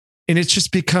there. And it's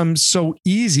just become so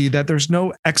easy that there's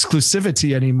no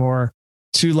exclusivity anymore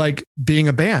to like being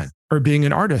a band or being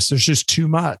an artist. There's just too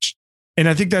much. And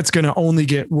I think that's going to only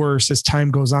get worse as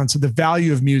time goes on. So the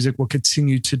value of music will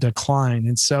continue to decline.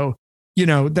 And so,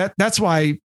 that's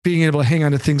why being able to hang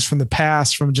on to things from the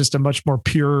past, from just a much more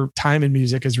pure time in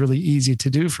music, is really easy to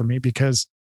do for me, because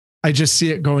I just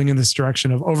see it going in this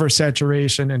direction of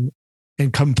oversaturation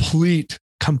and complete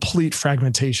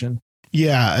fragmentation.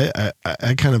 Yeah,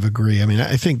 I kind of agree. I mean,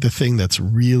 I think the thing that's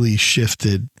really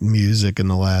shifted music in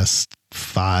the last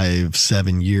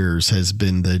 5-7 years has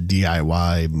been the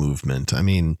DIY movement. I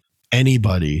mean,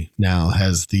 anybody now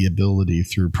has the ability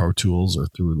through Pro Tools or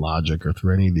through Logic or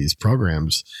through any of these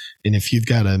programs. And if you've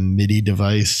got a MIDI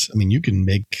device, I mean, you can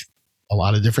make a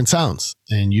lot of different sounds,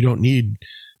 and you don't need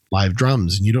live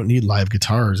drums, and you don't need live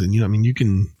guitars. And, you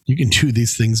can do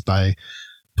these things by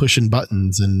pushing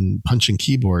buttons and punching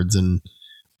keyboards. And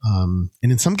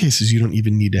in some cases, you don't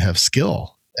even need to have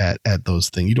skill at those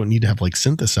things. You don't need to have like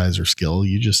synthesizer skill.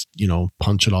 You just,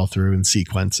 punch it all through and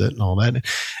sequence it and all that.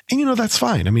 And, that's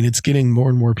fine. I mean, it's getting more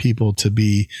and more people to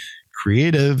be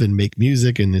creative and make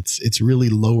music. And it's really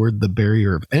lowered the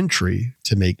barrier of entry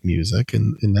to make music.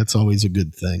 And that's always a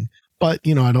good thing. But,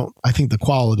 I think the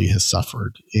quality has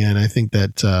suffered. And I think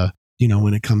that,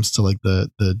 when it comes to like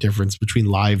the difference between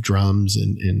live drums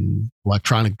and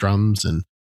electronic drums and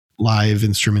live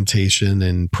instrumentation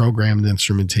and programmed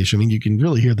instrumentation, I mean, you can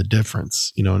really hear the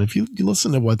difference, and if you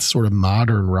listen to what's sort of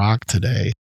modern rock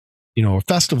today, or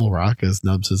festival rock, as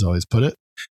Nubs has always put it,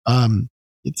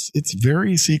 it's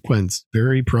very sequenced,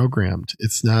 very programmed.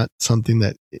 It's not something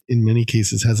that in many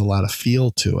cases has a lot of feel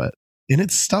to it. And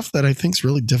it's stuff that I think is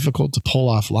really difficult to pull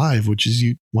off live, which is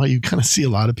why you kind of see a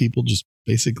lot of people just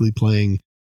basically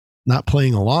not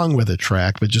playing along with a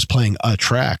track, but just playing a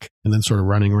track and then sort of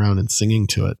running around and singing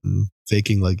to it and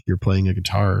faking like you're playing a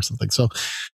guitar or something. So,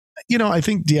 I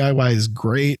think DIY is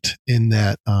great in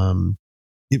that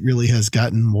it really has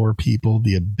gotten more people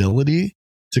the ability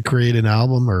to create an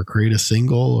album or create a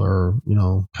single or,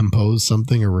 compose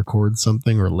something or record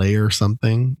something or layer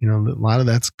something. A lot of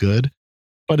that's good,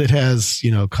 but it has,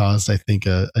 caused, I think,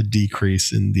 a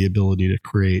decrease in the ability to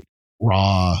create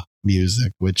raw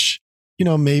music, which,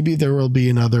 maybe there will be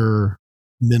another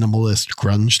minimalist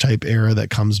grunge type era that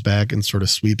comes back and sort of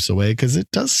sweeps away, because it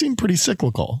does seem pretty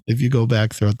cyclical. If you go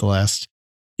back throughout the last,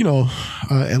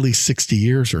 at least 60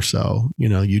 years or so,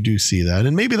 you do see that,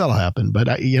 and maybe that'll happen. But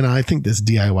I think this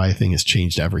DIY thing has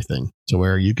changed everything to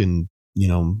where you can,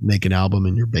 make an album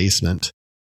in your basement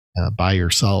by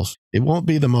yourself. It won't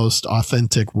be the most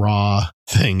authentic, raw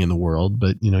thing in the world,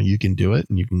 but you can do it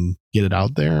and you can get it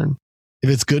out there. And if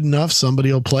it's good enough,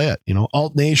 somebody will play it.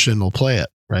 Alt Nation will play it,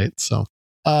 right? So,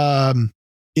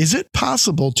 is it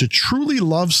possible to truly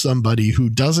love somebody who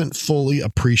doesn't fully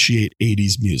appreciate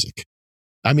 80s music?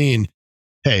 I mean,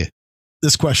 hey,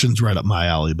 this question's right up my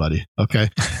alley, buddy. Okay.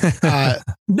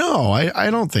 No,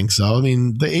 I don't think so. I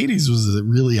mean, the 80s was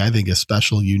really, I think, a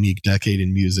special, unique decade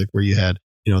in music where you had,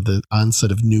 the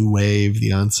onset of new wave,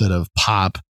 the onset of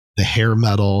pop, the hair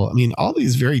metal. I mean, all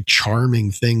these very charming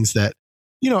things that,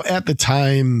 at the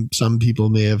time, some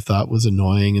people may have thought was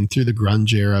annoying. And through the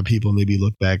grunge era, people maybe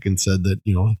look back and said that,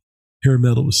 hair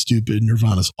metal was stupid,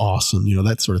 Nirvana's awesome,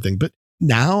 that sort of thing. But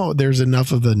now there's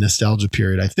enough of a nostalgia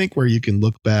period, I think, where you can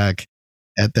look back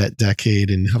at that decade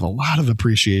and have a lot of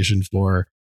appreciation for.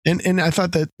 And I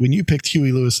thought that when you picked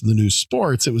Huey Lewis and the New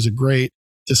Sports, it was a great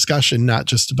discussion, not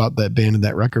just about that band and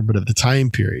that record, but of the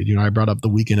time period. I brought up the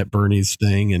Weekend at Bernie's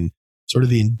thing and sort of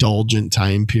the indulgent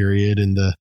time period and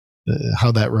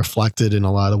how that reflected in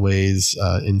a lot of ways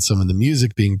in some of the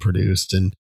music being produced,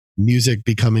 and music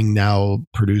becoming now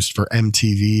produced for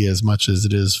MTV as much as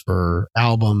it is for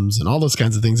albums and all those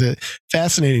kinds of things.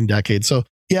 Fascinating decade. So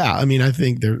yeah, I mean, I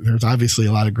think there's obviously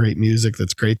a lot of great music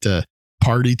that's great to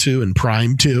party to and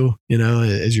prime to,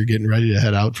 as you're getting ready to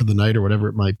head out for the night or whatever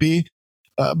it might be.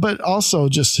 But also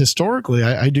just historically,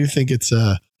 I do think it's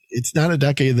not a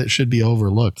decade that should be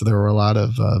overlooked. There were a lot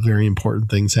of very important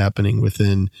things happening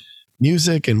within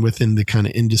music and within the kind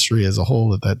of industry as a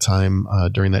whole at that time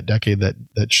during that decade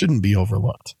that shouldn't be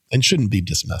overlooked and shouldn't be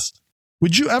dismissed.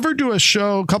 Would you ever do a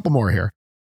show? A couple more here.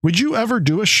 Would you ever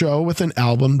do a show with an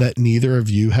album that neither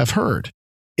of you have heard?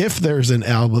 If there's an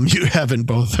album you haven't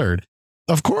both heard,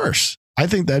 of course. I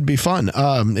think that'd be fun.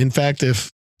 In fact,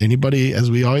 if anybody,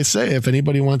 as we always say, if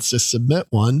anybody wants to submit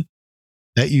one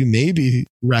that you maybe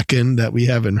reckon that we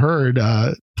haven't heard,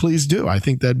 please do. I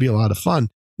think that'd be a lot of fun.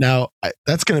 Now,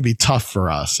 that's going to be tough for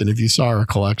us. And if you saw our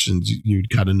collections, you'd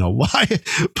kind of know why.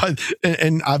 But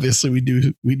and obviously we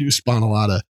do spawn a lot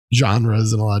of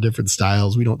genres and a lot of different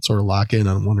styles. We don't sort of lock in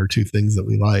on one or two things that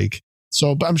we like.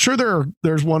 So, but I'm sure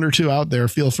there's one or two out there.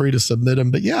 Feel free to submit them.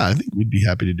 But yeah, I think we'd be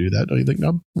happy to do that. Don't you think,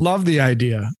 Nub? Love the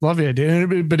idea. But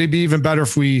it'd be even better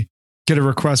if we get a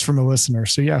request from a listener.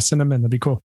 So yeah, send them in. That'd be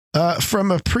cool.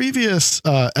 From a previous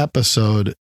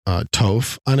episode,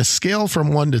 Toph, on a scale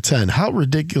from 1 to 10, how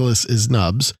ridiculous is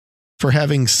Nubs for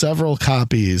having several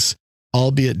copies,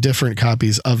 albeit different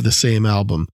copies of the same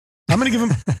album? I'm going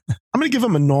to give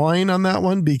him a 9 on that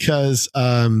one because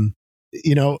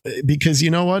you know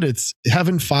what? It's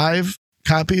having 5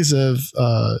 copies of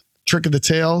Trick of the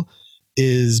Tail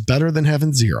is better than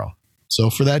having 0. So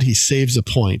for that, he saves a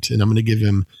point, and I'm going to give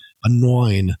him a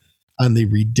 9 on the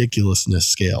ridiculousness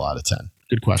scale out of 10.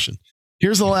 Good question.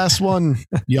 Here's the last one,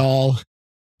 y'all.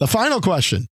 The final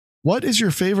question. What is your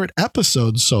favorite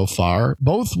episode so far?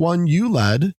 Both one you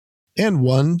led and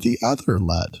one the other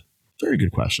led. Very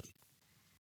good question.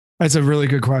 That's a really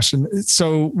good question.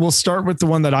 So we'll start with the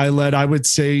one that I led. I would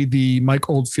say the Mike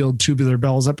Oldfield Tubular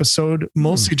Bells episode,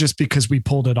 mostly just because we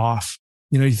pulled it off.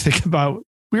 You know, you think about,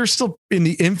 we were still in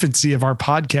the infancy of our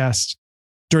podcast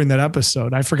during that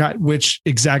episode. I forgot which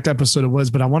exact episode it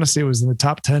was, but I want to say it was in the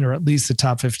top 10 or at least the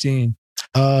top 15.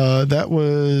 That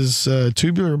was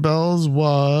Tubular Bells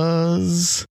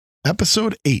was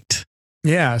episode 8.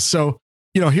 Yeah. So,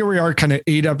 you know, here we are kind of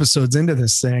 8 episodes into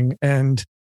this thing, and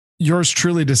yours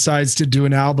truly decides to do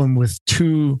an album with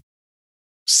 2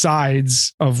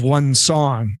 sides of one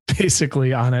song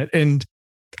basically on it. And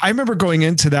I remember going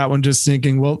into that one just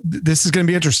thinking, well, this is going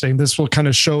to be interesting. This will kind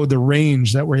of show the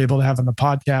range that we're able to have on the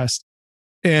podcast.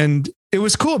 And it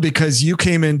was cool because you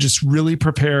came in just really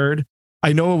prepared.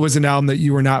 I know it was an album that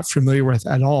you were not familiar with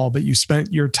at all, but you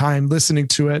spent your time listening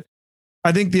to it.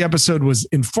 I think the episode was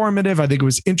informative. I think it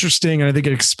was interesting. And I think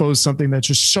it exposed something that's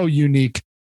just so unique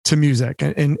to music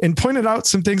and pointed out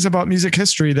some things about music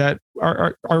history that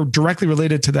are directly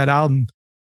related to that album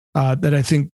that I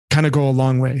think kind of go a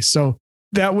long way. So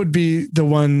that would be the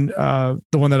one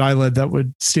that I led that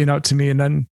would stand out to me. And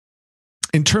then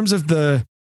in terms of the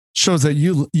shows that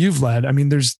you've led, I mean,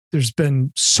 there's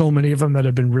been so many of them that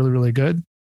have been really, really good,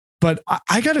 but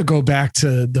I got to go back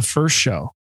to the first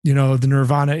show, you know, the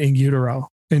Nirvana In Utero,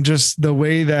 and just the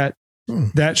way that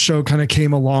that show kind of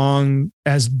came along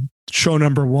as show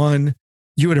number 1.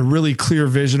 You had a really clear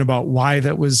vision about why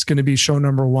that was going to be show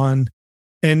number 1.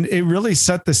 And it really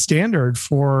set the standard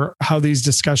for how these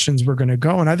discussions were going to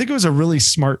go. And I think it was a really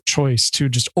smart choice too,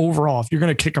 just overall, if you're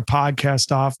going to kick a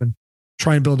podcast off and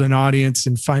try and build an audience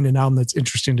and find an album that's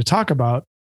interesting to talk about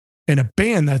and a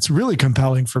band that's really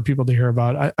compelling for people to hear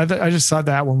about. I just thought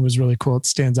that one was really cool. It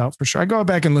stands out for sure. I go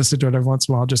back and listen to it every once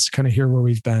in a while just to kind of hear where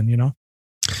we've been, you know?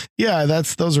 Yeah,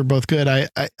 those are both good.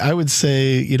 I would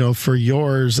say, you know, for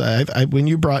yours, when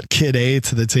you brought Kid A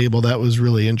to the table, that was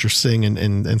really interesting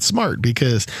and smart,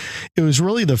 because it was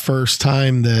really the first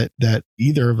time that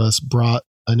either of us brought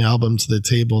an album to the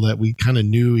table that we kind of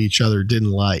knew each other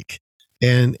didn't like.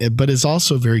 But is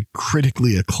also very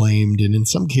critically acclaimed and in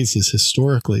some cases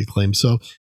historically acclaimed. So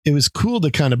it was cool to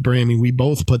kind of bring, I mean, we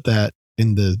both put that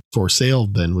in the for sale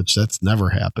bin, which that's never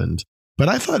happened. But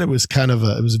I thought it was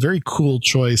it was a very cool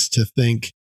choice to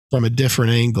think from a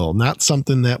different angle, not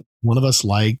something that one of us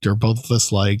liked or both of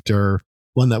us liked, or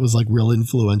one that was like real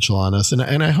influential on us. And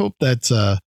I hope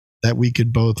that we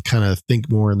could both kind of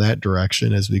think more in that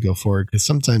direction as we go forward, because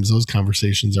sometimes those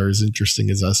conversations are as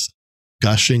interesting as us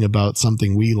gushing about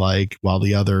something we like while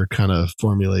the other kind of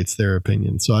formulates their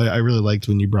opinion. So I really liked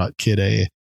when you brought Kid A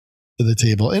to the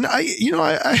table. And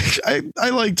I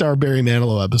liked our Barry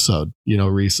Manilow episode, you know,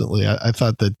 recently. I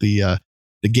thought that the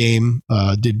game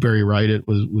did Barry right. It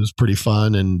was pretty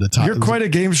fun. And the top, you're quite a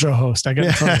game show host. I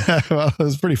got to well, it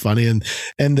was pretty funny. And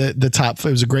the top,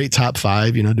 it was a great top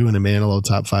 5, you know, doing a Manilow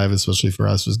top 5, especially for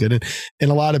us, was good.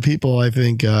 And a lot of people, I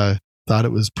think, thought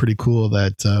it was pretty cool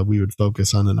that we would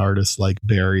focus on an artist like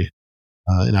Barry.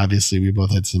 And obviously we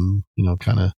both had some, you know,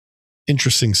 kind of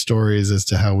interesting stories as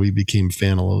to how we became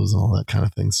Fanilows and all that kind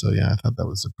of thing. So yeah, I thought that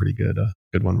was a pretty good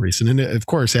one recent. And of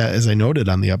course, as I noted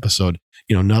on the episode,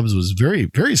 you know, Nubs was very,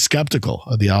 very skeptical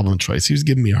of the album choice. He was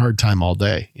giving me a hard time all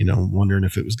day, you know, wondering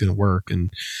if it was going to work. And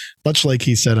much like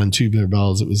he said on Tubular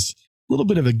Bells, it was a little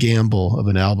bit of a gamble of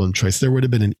an album choice. There would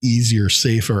have been an easier,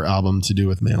 safer album to do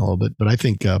with Manilow, but I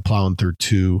think Plowing Through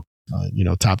 2, you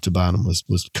know, top to bottom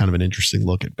was kind of an interesting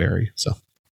look at Barry. So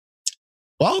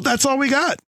Well, that's all we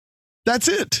got. That's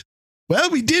it. Well,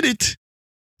 we did it.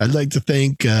 I'd like to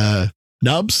thank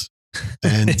Nubs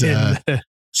and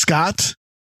Scott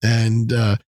and,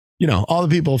 all the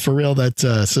people for real that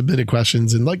submitted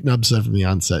questions. And like Nubs said from the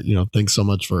onset, thanks so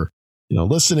much for,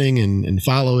 listening and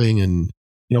following. And,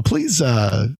 please,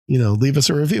 leave us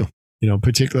a review,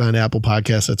 particularly on Apple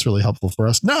Podcasts. That's really helpful for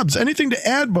us. Nubs, anything to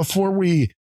add before we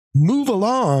move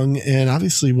along? And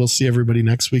obviously we'll see everybody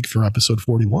next week for episode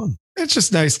 41. It's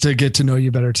just nice to get to know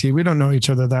you better, T. We don't know each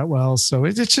other that well. So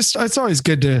it's always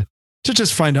good to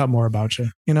just find out more about you,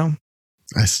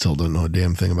 I still don't know a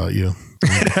damn thing about you.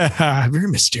 Very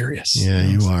mysterious. Yeah,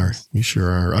 you are. You sure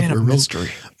are. Man of mystery.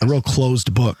 A real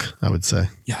closed book, I would say.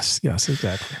 Yes,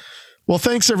 exactly. Well,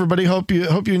 thanks everybody. Hope you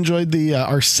enjoyed the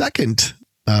our second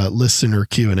listener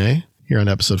Q&A here on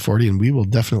episode 40, and we will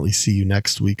definitely see you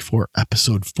next week for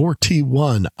episode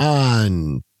 41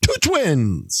 on Two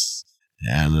Twins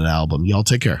and an Album. Y'all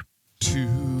take care.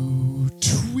 Two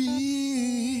Twins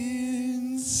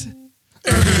and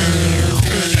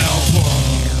an Album.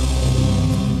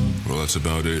 Well, that's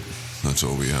about it. That's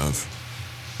all we have.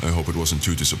 I hope it wasn't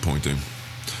too disappointing.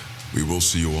 We will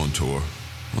see you on tour.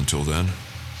 Until then,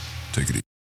 take it easy.